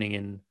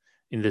mentioning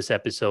in this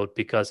episode,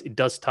 because it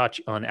does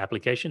touch on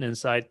application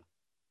insight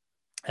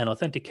and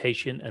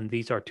authentication. And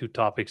these are two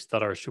topics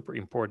that are super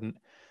important.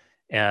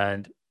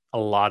 And a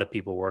lot of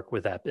people work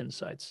with App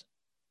Insights.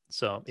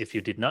 So if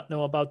you did not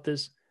know about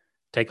this,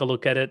 take a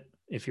look at it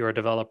if you're a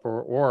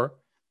developer, or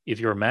if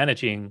you're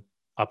managing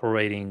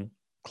operating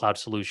cloud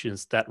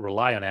solutions that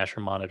rely on Azure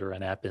Monitor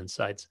and App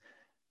Insights.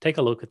 Take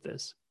a look at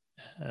this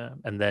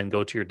and then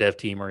go to your dev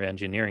team or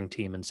engineering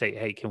team and say,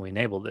 hey, can we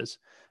enable this?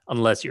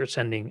 Unless you're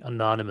sending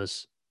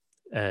anonymous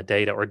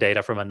data or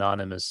data from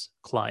anonymous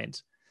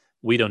clients.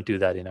 We don't do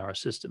that in our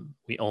system.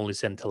 We only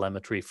send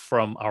telemetry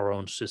from our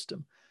own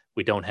system.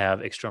 We don't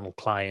have external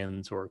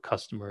clients or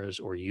customers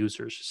or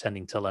users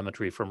sending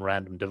telemetry from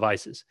random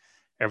devices.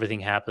 Everything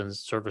happens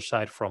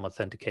server-side from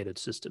authenticated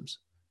systems.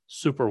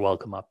 Super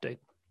welcome update.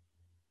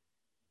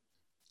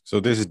 So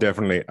this is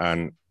definitely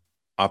an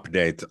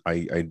update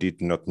I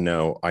did not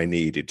know I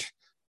needed,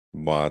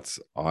 but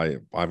I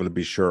will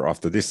be sure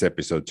after this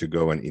episode to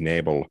go and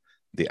enable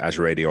the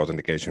Azure AD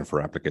authentication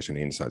for application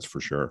insights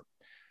for sure.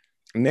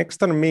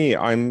 Next on me,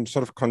 I'm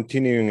sort of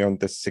continuing on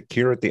the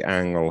security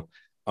angle.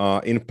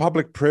 In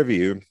public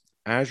preview,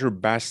 Azure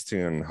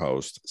Bastion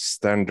host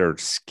standard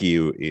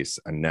SKU is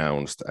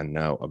announced and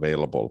now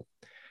available.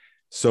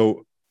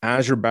 So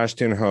Azure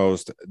Bastion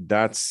host,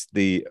 that's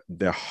the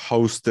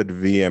hosted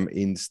VM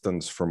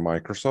instance from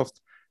Microsoft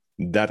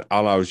that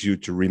allows you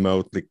to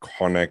remotely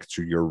connect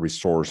to your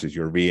resources,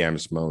 your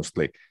VMs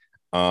mostly,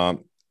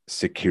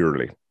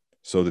 securely,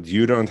 so that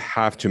you don't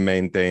have to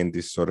maintain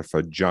this sort of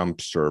a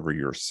jump server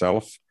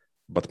yourself,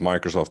 but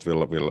Microsoft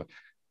will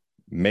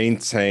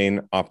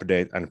maintain,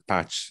 update, and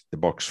patch the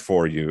box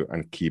for you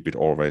and keep it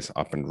always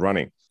up and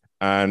running.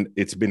 And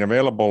it's been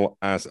available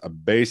as a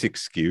basic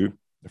SKU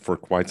for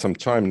quite some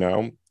time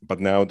now, but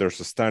now there's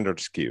a standard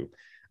SKU.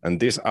 And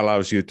this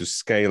allows you to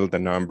scale the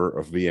number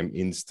of VM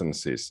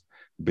instances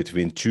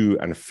between 2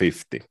 and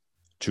 50.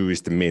 2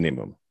 is the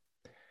minimum.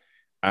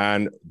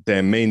 And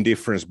the main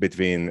difference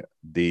between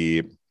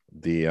the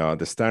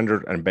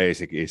standard and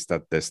basic is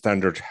that the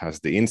standard has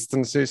the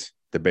instances,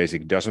 the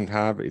basic doesn't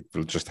have. It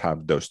will just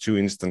have those 2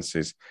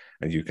 instances,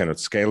 and you cannot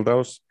scale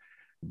those.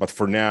 But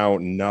for now,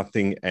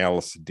 nothing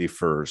else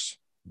differs.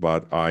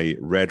 But I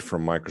read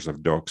from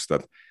Microsoft Docs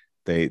that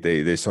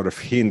they sort of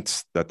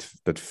hint that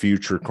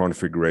future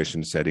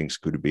configuration settings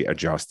could be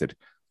adjusted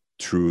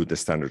through the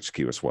standard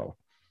SKU as well.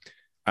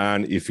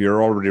 And if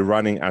you're already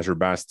running Azure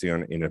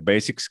Bastion in a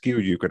basic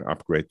SKU, you can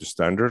upgrade to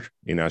standard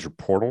in Azure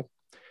Portal.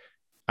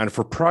 And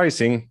for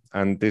pricing,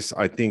 and this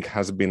I think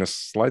has been a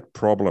slight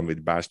problem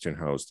with Bastion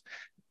host,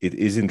 it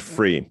isn't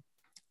free.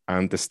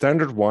 And the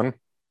standard one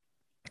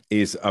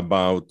is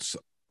about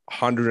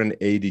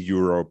 180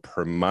 euro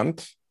per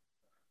month.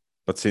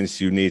 But since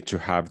you need to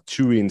have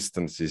 2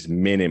 instances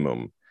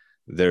minimum,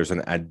 there's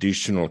an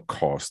additional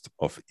cost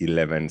of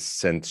 11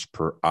 cents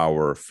per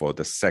hour for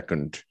the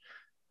second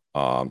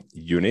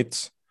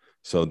unit.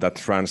 So that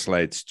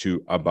translates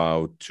to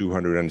about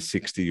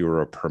 260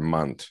 euro per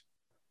month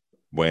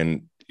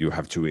when you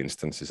have 2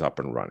 instances up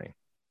and running.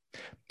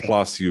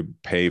 Plus you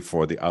pay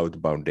for the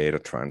outbound data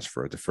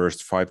transfer. The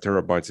first 5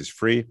 terabytes is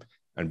free,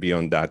 and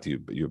beyond that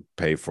you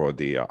pay for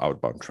the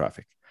outbound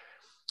traffic.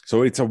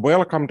 So it's a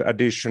welcomed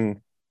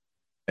addition,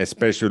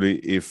 especially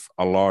if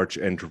a large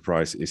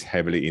enterprise is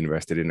heavily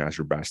invested in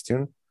Azure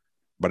Bastion.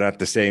 But at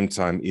the same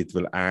time, it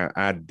will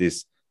add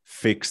this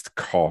fixed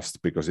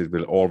cost because it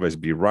will always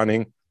be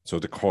running. So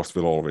the cost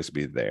will always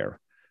be there.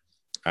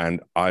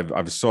 And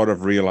I've sort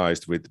of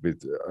realized with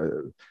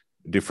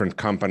different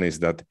companies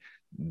that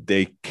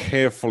they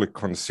carefully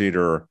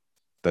consider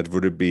that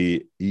would it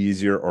be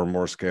easier or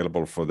more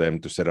scalable for them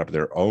to set up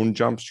their own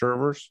jump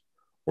servers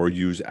or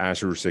use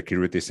Azure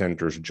Security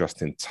Center's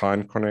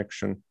just-in-time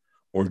connection,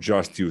 or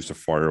just use a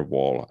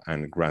firewall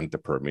and grant the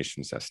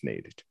permissions as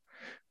needed.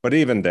 But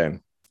even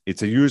then,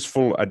 it's a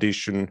useful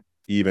addition,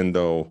 even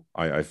though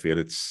I feel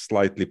it's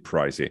slightly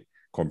pricey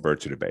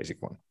compared to the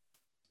basic one.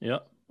 Yeah,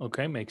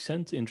 okay, makes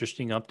sense.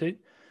 Interesting update.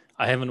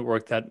 I haven't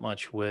worked that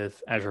much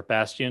with Azure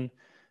Bastion.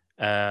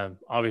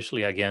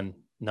 Obviously, again,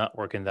 not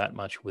working that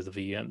much with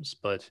VMs,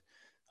 but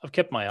I've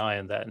kept my eye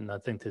on that, and I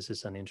think this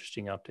is an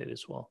interesting update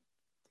as well.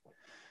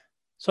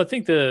 So I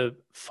think the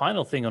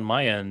final thing on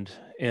my end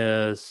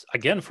is,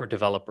 again, for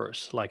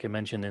developers. Like I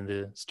mentioned in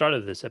the start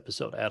of this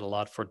episode, I had a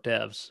lot for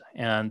devs.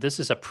 And this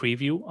is a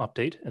preview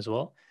update as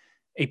well.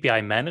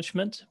 API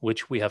management,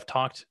 which we have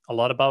talked a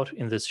lot about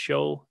in this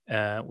show.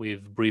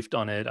 We've briefed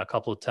on it a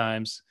couple of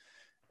times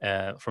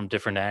from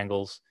different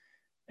angles.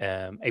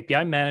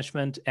 API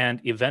management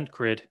and Event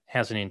Grid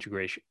has an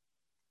integration.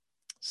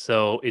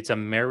 So it's a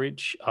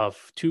marriage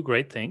of 2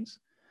 great things.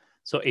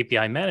 So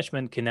API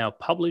management can now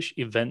publish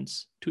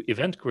events to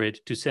Event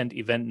Grid to send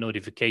event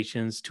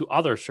notifications to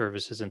other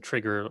services and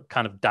trigger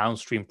kind of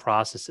downstream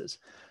processes.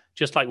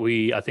 Just like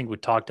I think we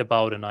talked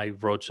about, and I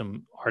wrote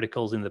some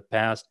articles in the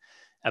past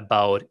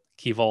about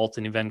Key Vault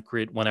and Event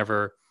Grid.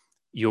 Whenever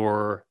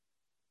your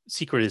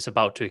secret is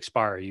about to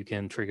expire, you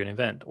can trigger an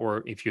event.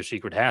 Or if your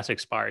secret has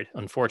expired,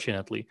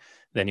 unfortunately,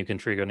 then you can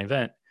trigger an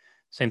event.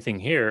 Same thing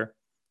here.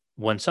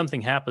 When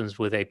something happens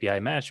with API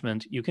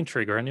management, you can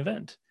trigger an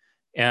event.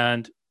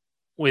 And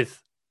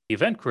with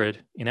Event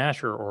Grid in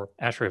Azure or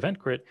Azure Event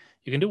Grid,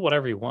 you can do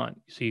whatever you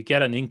want. So you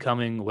get an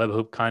incoming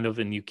webhook kind of,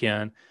 and you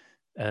can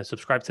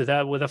subscribe to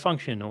that with a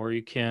function, or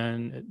you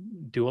can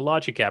do a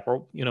logic app,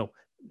 or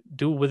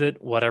do with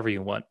it whatever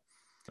you want.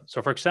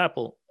 So for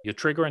example, you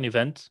trigger an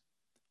event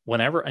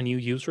whenever a new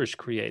user is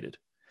created.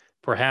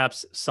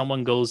 Perhaps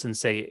someone goes and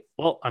say,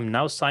 well, I'm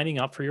now signing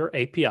up for your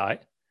API.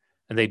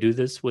 And they do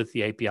this with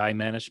the API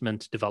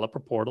management developer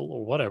portal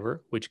or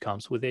whatever, which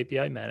comes with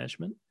API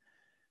management.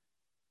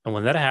 And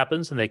when that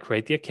happens and they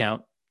create the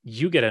account,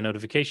 you get a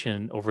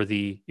notification over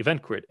the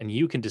event grid, and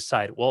you can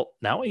decide, well,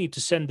 now I need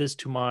to send this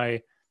to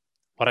my,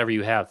 whatever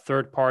you have,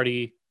 third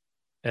party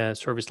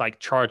service like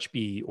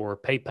Chargebee or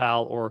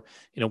PayPal, or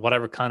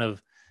whatever kind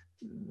of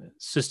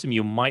system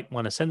you might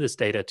want to send this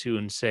data to,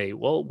 and say,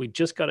 well, we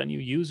just got a new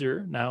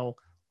user, now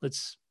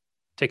let's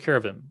take care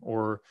of him,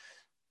 or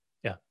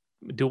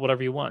do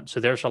whatever you want. So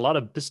there's a lot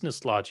of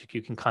business logic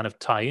you can kind of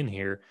tie in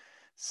here.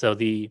 So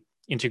the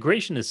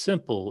integration is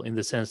simple in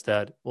the sense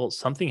that, well,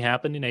 something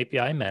happened in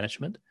API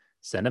management,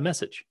 send a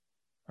message,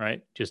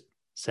 right? Just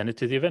send it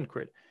to the event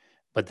grid.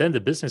 But then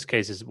the business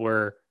cases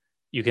where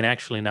you can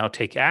actually now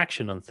take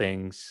action on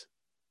things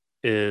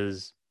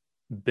is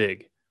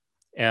big.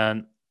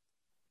 And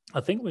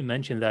I think we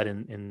mentioned that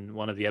in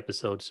one of the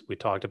episodes we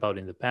talked about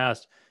in the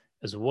past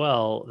as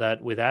well,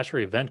 that with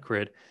Azure Event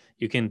Grid,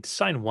 you can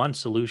design one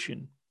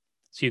solution.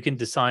 So you can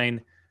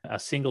design a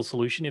single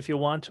solution if you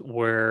want,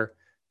 where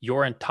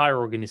your entire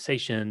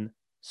organization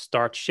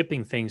starts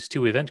shipping things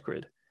to Event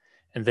Grid.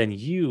 And then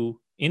you,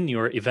 in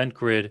your Event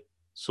Grid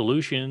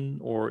solution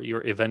or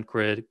your Event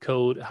Grid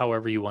code,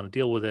 however you want to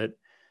deal with it,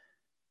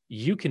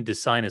 you can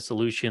design a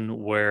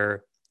solution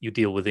where you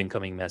deal with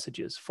incoming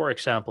messages. For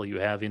example, you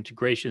have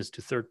integrations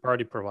to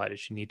third-party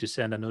providers. You need to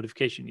send a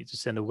notification, you need to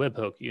send a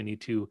webhook, you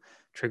need to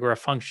trigger a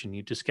function, you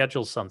need to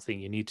schedule something,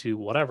 you need to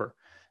whatever.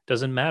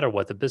 Doesn't matter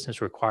what the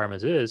business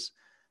requirement is,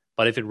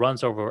 but if it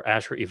runs over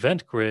Azure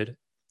Event Grid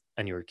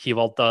and your Key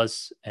Vault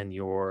does, and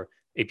your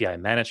API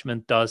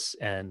management does,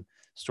 and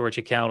storage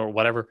account or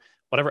whatever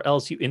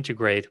else you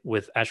integrate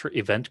with Azure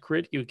Event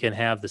Grid, you can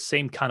have the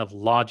same kind of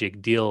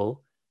logic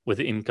deal with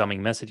the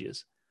incoming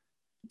messages.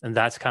 And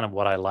that's kind of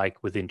what I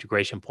like with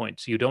integration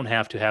points. You don't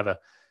have to have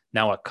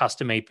now a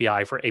custom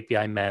API for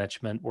API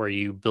management where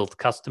you build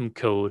custom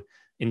code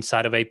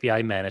inside of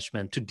API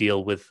management to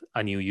deal with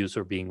a new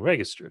user being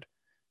registered.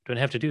 Don't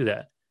have to do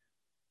that.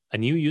 A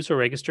new user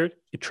registered,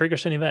 it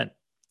triggers an event.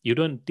 You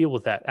don't deal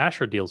with that.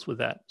 Azure deals with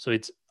that. So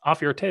it's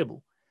off your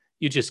table.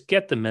 You just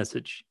get the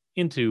message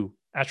into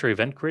Azure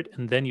Event Grid,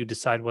 and then you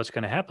decide what's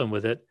going to happen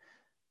with it.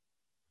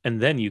 And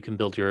then you can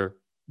build your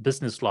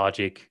business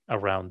logic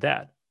around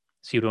that.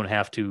 So you don't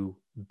have to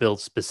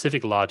build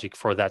specific logic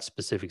for that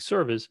specific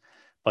service,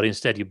 but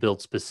instead you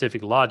build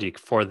specific logic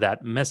for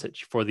that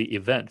message, for the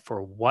event,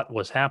 for what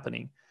was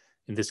happening.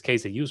 In this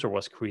case, a user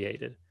was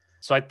created.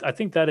 So I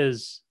think that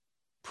is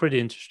pretty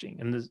interesting.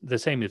 And the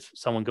same if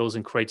someone goes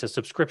and creates a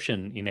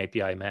subscription in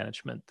API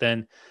management,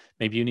 then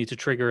maybe you need to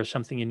trigger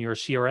something in your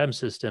CRM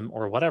system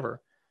or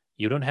whatever.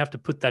 You don't have to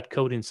put that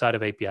code inside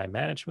of API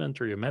management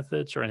or your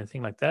methods or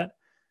anything like that.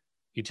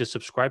 You just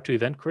subscribe to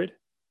Event Grid.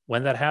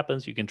 When that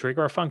happens, you can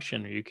trigger a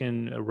function, or you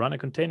can run a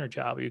container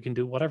job, or you can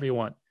do whatever you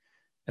want,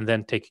 and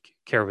then take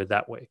care of it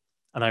that way.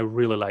 And I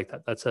really like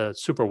that. That's a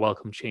super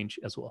welcome change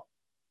as well.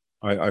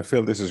 I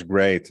feel this is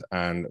great.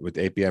 And with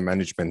API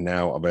management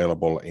now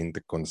available in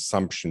the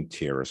consumption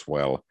tier as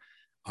well,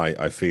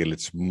 I feel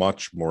it's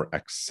much more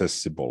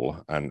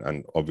accessible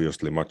and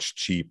obviously much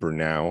cheaper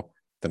now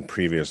than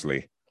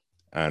previously.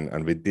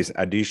 And with this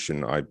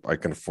addition, I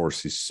can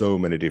foresee so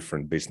many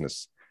different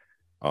business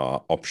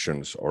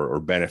options or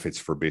benefits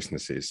for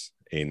businesses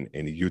in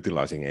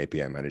utilizing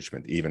API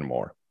management even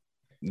more.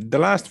 The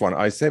last one,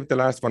 I saved the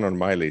last one on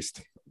my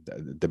list,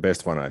 the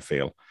best one I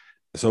feel.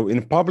 So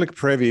in public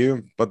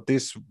preview, but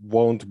this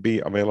won't be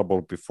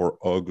available before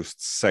August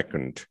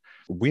 2nd,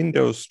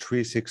 Windows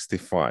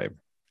 365.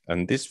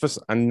 And this was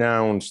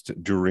announced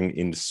during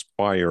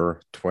Inspire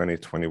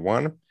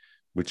 2021,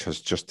 which has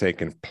just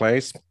taken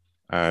place.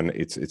 And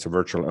it's a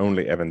virtual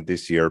only event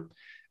this year.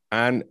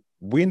 And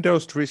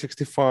Windows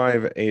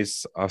 365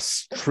 is a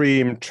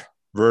streamed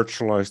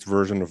virtualized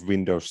version of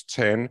Windows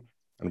 10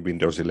 and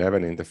Windows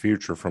 11 in the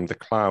future from the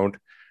cloud.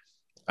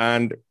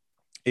 And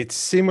it's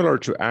similar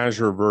to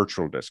Azure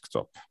Virtual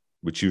Desktop,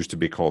 which used to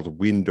be called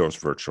Windows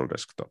Virtual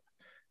Desktop.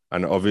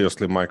 And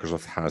obviously,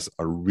 Microsoft has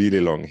a really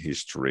long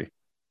history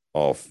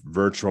of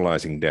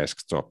virtualizing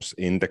desktops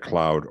in the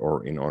cloud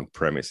or in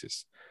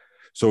on-premises.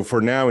 So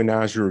for now in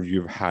Azure,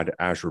 you've had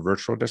Azure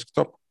Virtual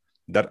Desktop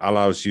that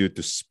allows you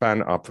to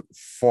span up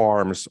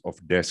farms of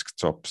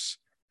desktops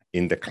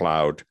in the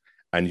cloud,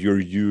 and your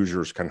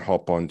users can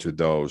hop onto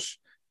those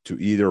to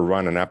either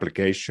run an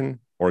application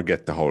or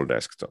get the whole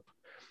desktop.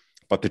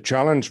 But the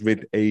challenge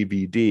with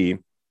AVD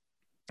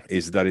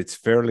is that it's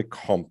fairly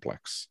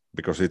complex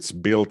because it's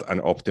built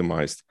and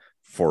optimized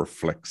for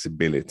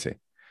flexibility.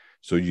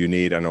 So you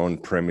need an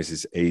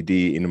on-premises AD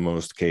in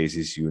most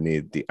cases, you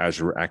need the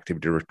Azure Active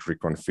Directory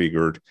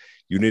configured,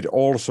 you need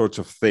all sorts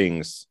of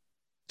things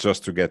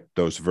just to get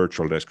those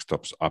virtual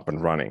desktops up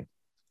and running.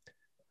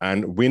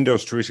 And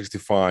Windows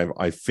 365,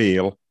 I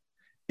feel,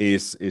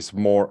 is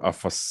more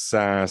of a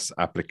SaaS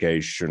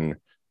application,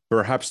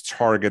 perhaps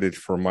targeted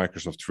for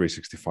Microsoft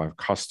 365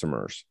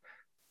 customers.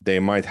 They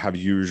might have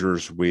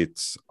users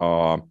with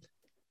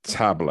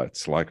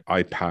tablets like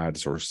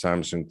iPads or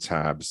Samsung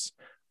tabs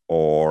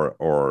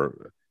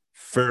or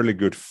fairly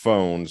good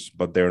phones,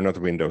 but they're not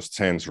Windows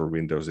 10s or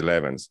Windows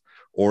 11s,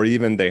 or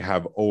even they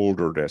have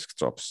older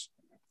desktops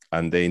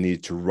and they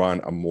need to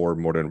run a more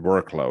modern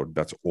workload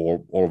that's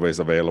always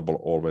available,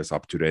 always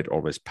up to date,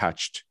 always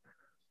patched.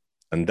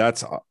 And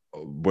that's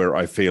where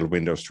I feel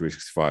Windows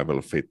 365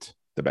 will fit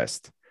the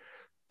best.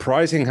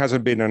 Pricing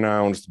hasn't been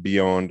announced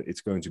beyond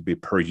it's going to be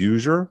per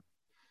user.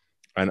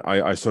 And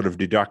I sort of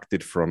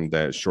deducted from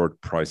the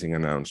short pricing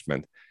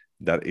announcement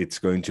that it's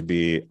going to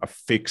be a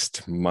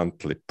fixed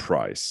monthly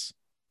price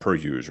per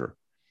user.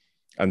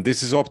 And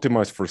this is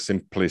optimized for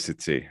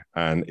simplicity,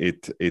 and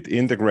it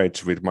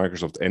integrates with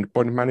Microsoft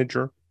Endpoint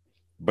Manager,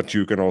 but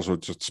you can also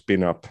just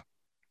spin up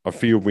a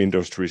few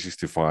Windows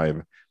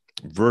 365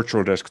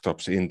 virtual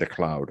desktops in the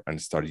cloud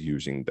and start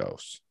using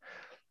those.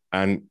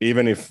 And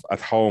even if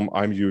at home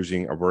I'm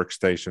using a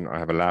workstation, I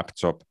have a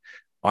laptop,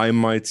 I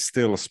might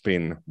still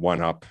spin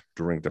one up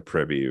during the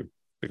preview,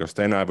 because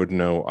then I would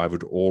know I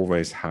would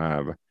always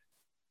have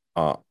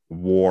a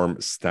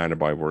warm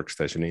standby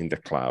workstation in the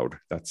cloud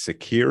that's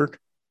secured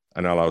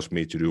and allows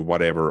me to do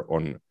whatever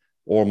on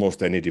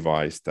almost any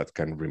device that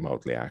can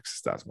remotely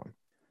access that one.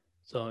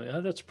 So yeah,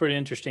 that's pretty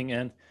interesting.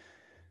 And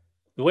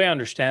the way I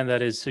understand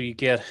that is, so you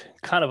get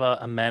kind of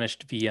a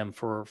managed VM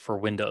for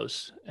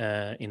Windows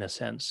in a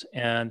sense.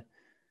 And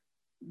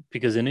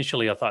because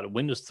initially I thought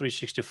Windows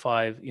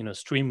 365,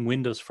 stream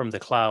Windows from the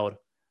cloud.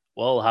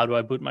 Well, how do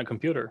I boot my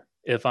computer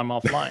if I'm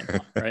offline,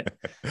 right?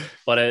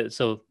 But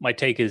so my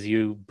take is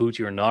you boot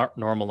your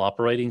normal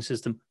operating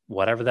system,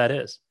 whatever that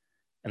is,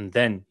 and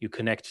then you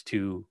connect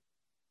to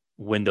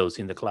Windows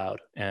in the cloud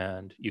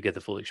and you get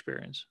the full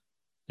experience.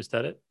 Is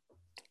that it?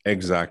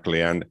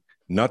 Exactly. And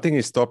nothing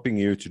is stopping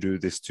you to do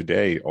this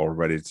today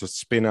already. Just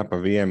spin up a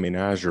VM in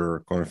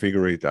Azure,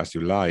 configure it as you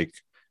like,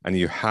 and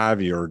you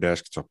have your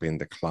desktop in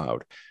the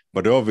cloud.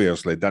 But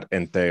obviously that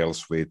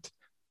entails with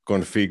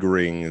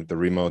configuring the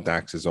remote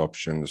access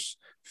options,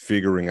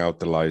 figuring out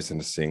the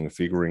licensing,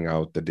 figuring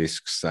out the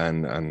disks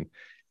and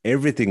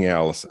everything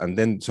else, and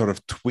then sort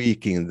of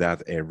tweaking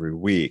that every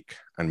week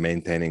and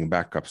maintaining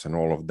backups and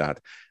all of that.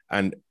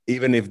 And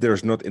even if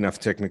there's not enough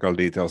technical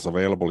details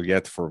available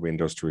yet for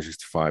Windows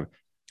 365,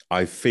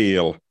 I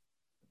feel,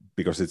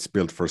 because it's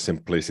built for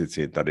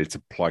simplicity, that it's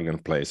a plug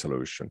and play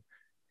solution.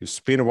 You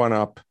spin one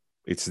up,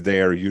 it's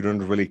there. You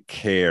don't really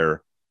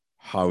care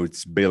how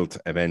it's built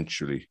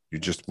eventually. You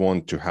just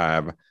want to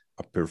have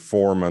a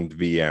performant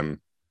VM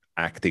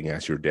acting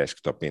as your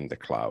desktop in the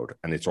cloud,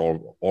 and it's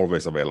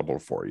always available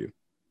for you.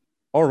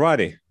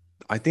 Alrighty,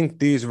 I think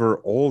these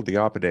were all the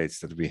updates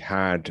that we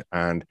had,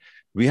 and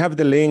we have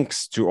the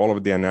links to all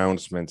of the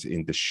announcements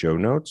in the show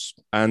notes.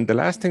 And the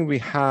last thing we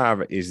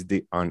have is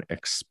the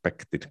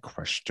unexpected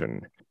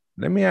question.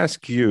 Let me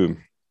ask you,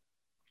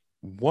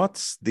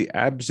 what's the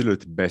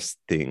absolute best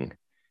thing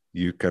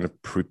you can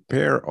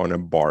prepare on a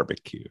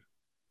barbecue,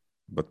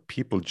 but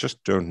people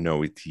just don't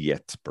know it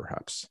yet,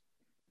 perhaps?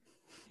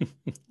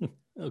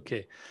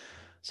 Okay.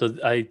 So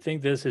I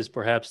think this is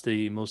perhaps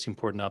the most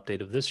important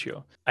update of this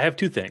show. I have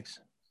two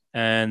things,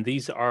 and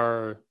these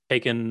are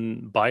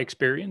taken by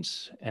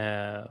experience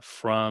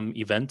from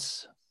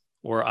events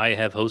where I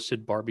have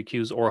hosted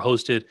barbecues or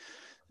hosted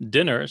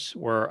dinners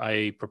where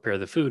I prepare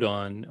the food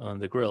on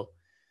the grill.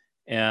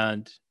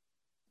 And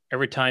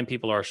every time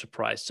people are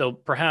surprised. So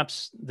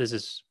perhaps this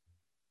is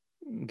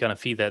going to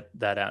feed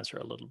that answer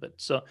a little bit.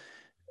 So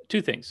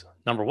two things.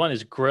 Number one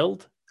is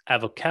grilled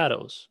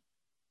avocados.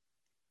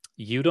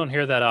 You don't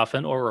hear that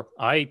often, or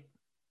I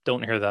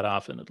don't hear that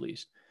often, at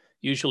least.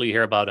 Usually you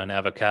hear about an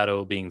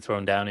avocado being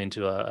thrown down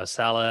into a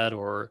salad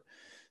or,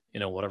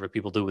 whatever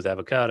people do with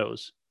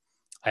avocados.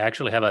 I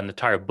actually have an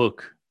entire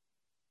book,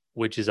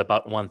 which is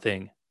about one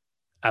thing,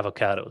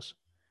 avocados.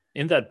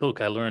 In that book,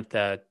 I learned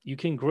that you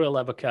can grill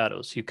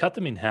avocados. You cut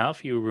them in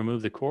half, you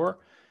remove the core,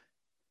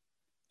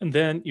 and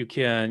then you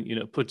can,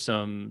 put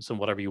some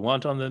whatever you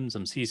want on them,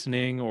 some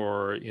seasoning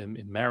or in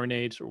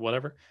marinades or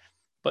whatever,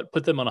 but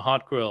put them on a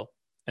hot grill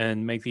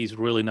and make these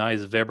really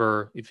nice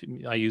Weber. If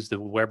I use the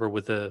Weber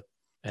with the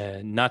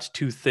not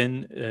too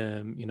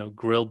thin,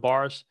 grill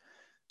bars.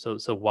 So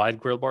wide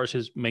grill bars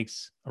just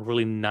makes a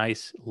really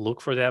nice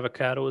look for the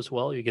avocado as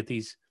well. You get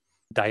these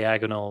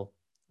diagonal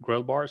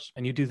grill bars,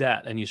 and you do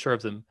that, and you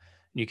serve them.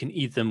 You can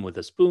eat them with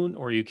a spoon,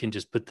 or you can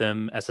just put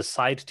them as a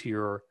side to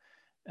your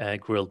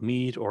grilled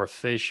meat or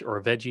fish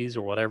or veggies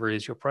or whatever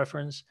is your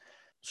preference.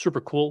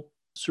 Super cool,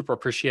 super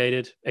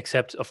appreciated.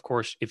 Except, of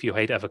course, if you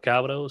hate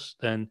avocados,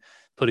 then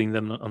putting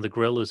them on the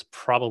grill is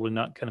probably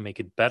not going to make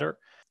it better.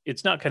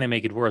 It's not going to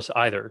make it worse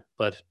either.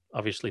 But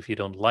obviously, if you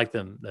don't like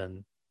them,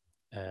 then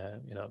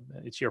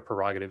it's your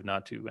prerogative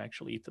not to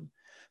actually eat them.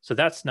 So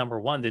that's number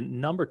one.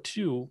 Then number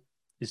two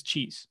is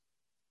cheese.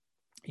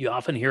 You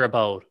often hear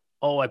about,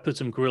 I put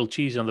some grilled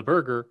cheese on the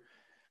burger.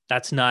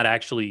 That's not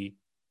actually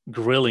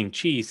grilling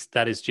cheese.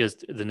 That is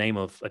just the name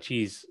of a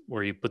cheese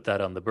where you put that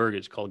on the burger.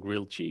 It's called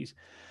grilled cheese.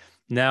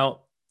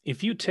 Now,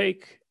 if you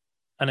take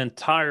an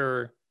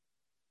entire,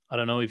 I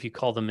don't know if you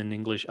call them in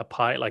English a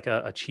pie, like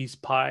a cheese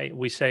pie.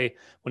 We say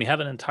when you have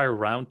an entire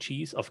round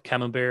cheese of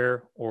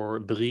Camembert or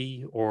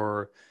Brie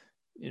or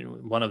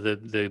one of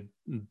the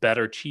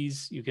better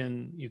cheese you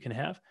can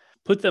have,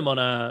 put them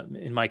on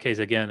in my case,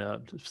 again,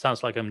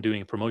 sounds like I'm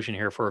doing a promotion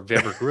here for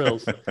Weber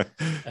grills.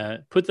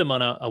 Put them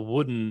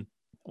on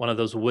one of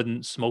those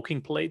wooden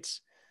smoking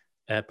plates.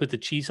 Put the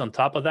cheese on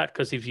top of that,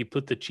 because if you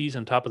put the cheese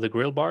on top of the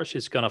grill bars,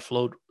 it's going to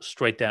float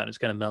straight down. It's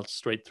going to melt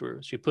straight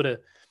through. So you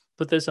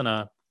put this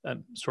on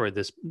sorry,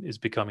 this is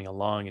becoming a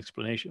long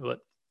explanation, but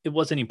it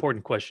was an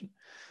important question.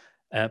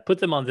 Put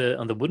them on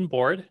the wooden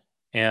board,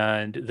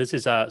 and this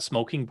is a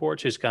smoking board.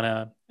 So it's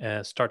going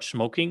to start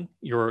smoking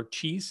your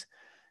cheese.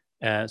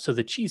 So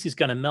the cheese is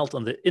going to melt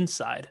on the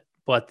inside,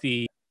 but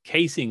the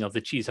casing of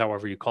the cheese,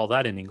 however you call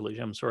that in English,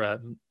 I'm sorry,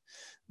 I'm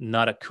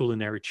not a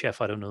culinary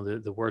chef. I don't know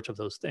the words of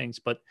those things,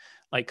 but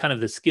like kind of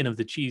the skin of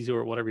the cheese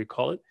or whatever you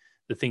call it,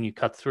 the thing you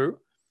cut through,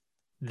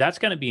 that's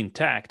going to be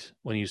intact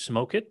when you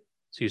smoke it.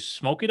 So you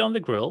smoke it on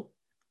the grill,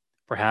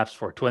 perhaps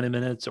for 20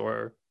 minutes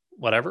or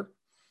whatever.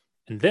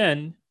 And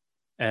then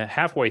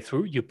halfway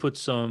through, you put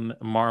some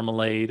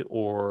marmalade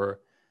or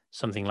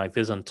something like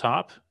this on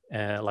top,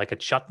 like a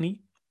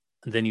chutney.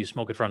 And then you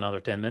smoke it for another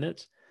 10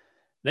 minutes.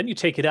 Then you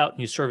take it out and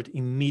you serve it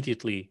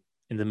immediately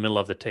in the middle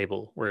of the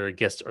table where your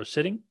guests are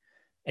sitting.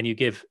 And you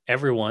give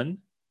everyone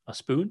a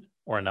spoon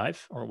or a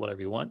knife or whatever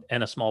you want,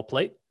 and a small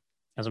plate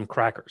and some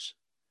crackers.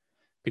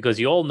 Because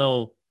you all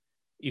know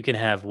you can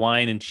have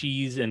wine and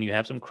cheese and you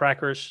have some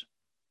crackers.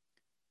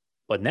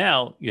 But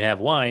now you have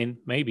wine,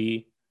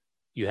 maybe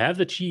you have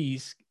the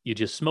cheese, you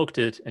just smoked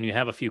it, and you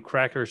have a few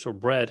crackers or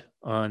bread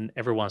on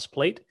everyone's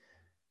plate.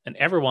 And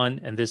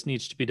everyone, and this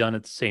needs to be done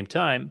at the same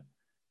time,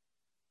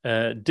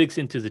 digs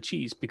into the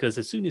cheese, because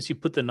as soon as you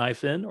put the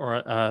knife in or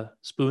a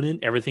spoon in,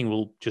 everything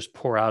will just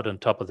pour out on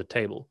top of the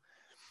table.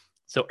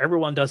 So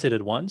everyone does it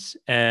at once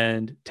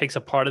and takes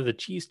a part of the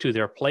cheese to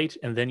their plate.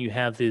 And then you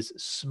have this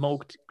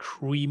smoked,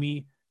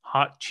 creamy,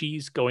 hot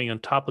cheese going on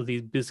top of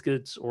these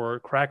biscuits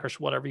or crackers,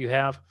 whatever you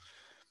have.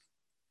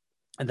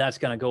 And that's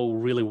going to go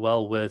really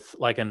well with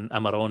like an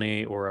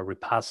Amarone or a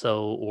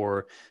Ripasso,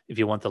 or if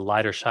you want the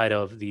lighter side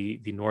of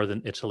the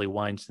Northern Italy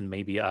wines, then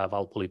maybe a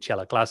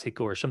Valpolicella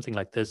Classico or something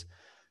like this.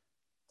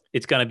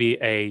 It's going to be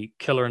a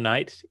killer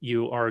night.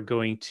 You are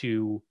going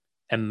to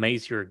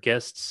amaze your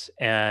guests,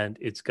 and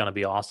it's going to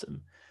be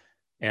awesome.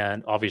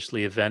 And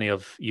obviously, if any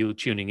of you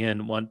tuning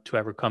in want to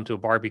ever come to a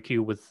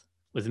barbecue with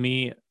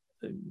me,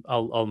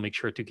 I'll make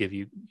sure to give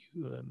you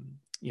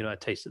a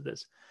taste of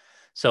this.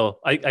 So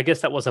I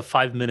guess that was a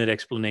 5-minute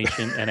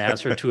explanation and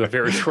answer to a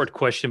very short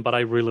question, but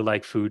I really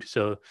like food.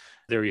 So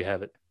there you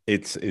have it.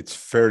 It's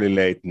fairly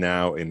late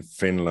now in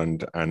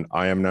Finland, and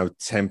I am now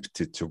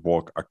tempted to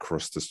walk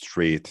across the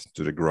street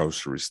to the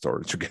grocery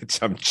store to get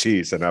some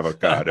cheese and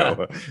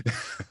avocado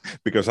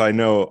because I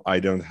know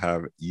I don't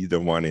have either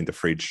one in the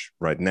fridge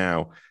right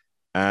now.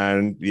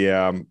 And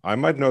yeah, I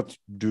might not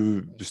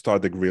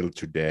start the grill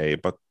today,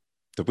 but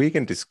the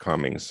weekend is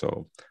coming,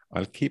 so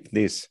I'll keep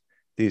this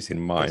in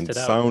mind.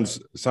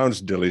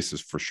 Sounds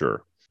delicious for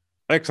sure.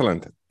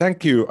 Excellent.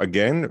 Thank you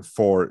again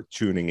for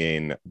tuning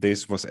in.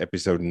 This was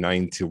episode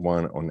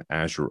 91 on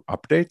Azure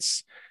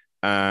updates,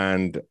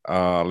 and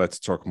let's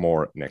talk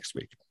more next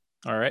week.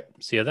 All right.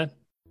 See you then.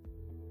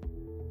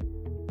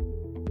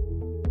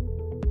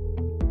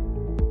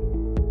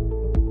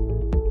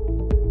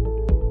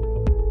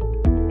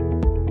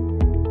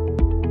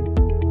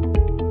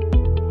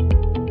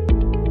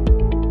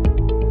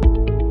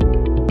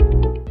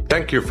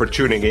 Thank you for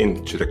tuning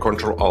in to the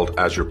Control Alt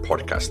Azure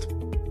podcast.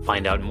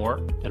 Find out more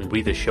and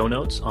read the show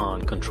notes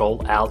on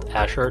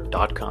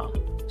controlaltazure.com.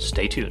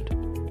 Stay tuned.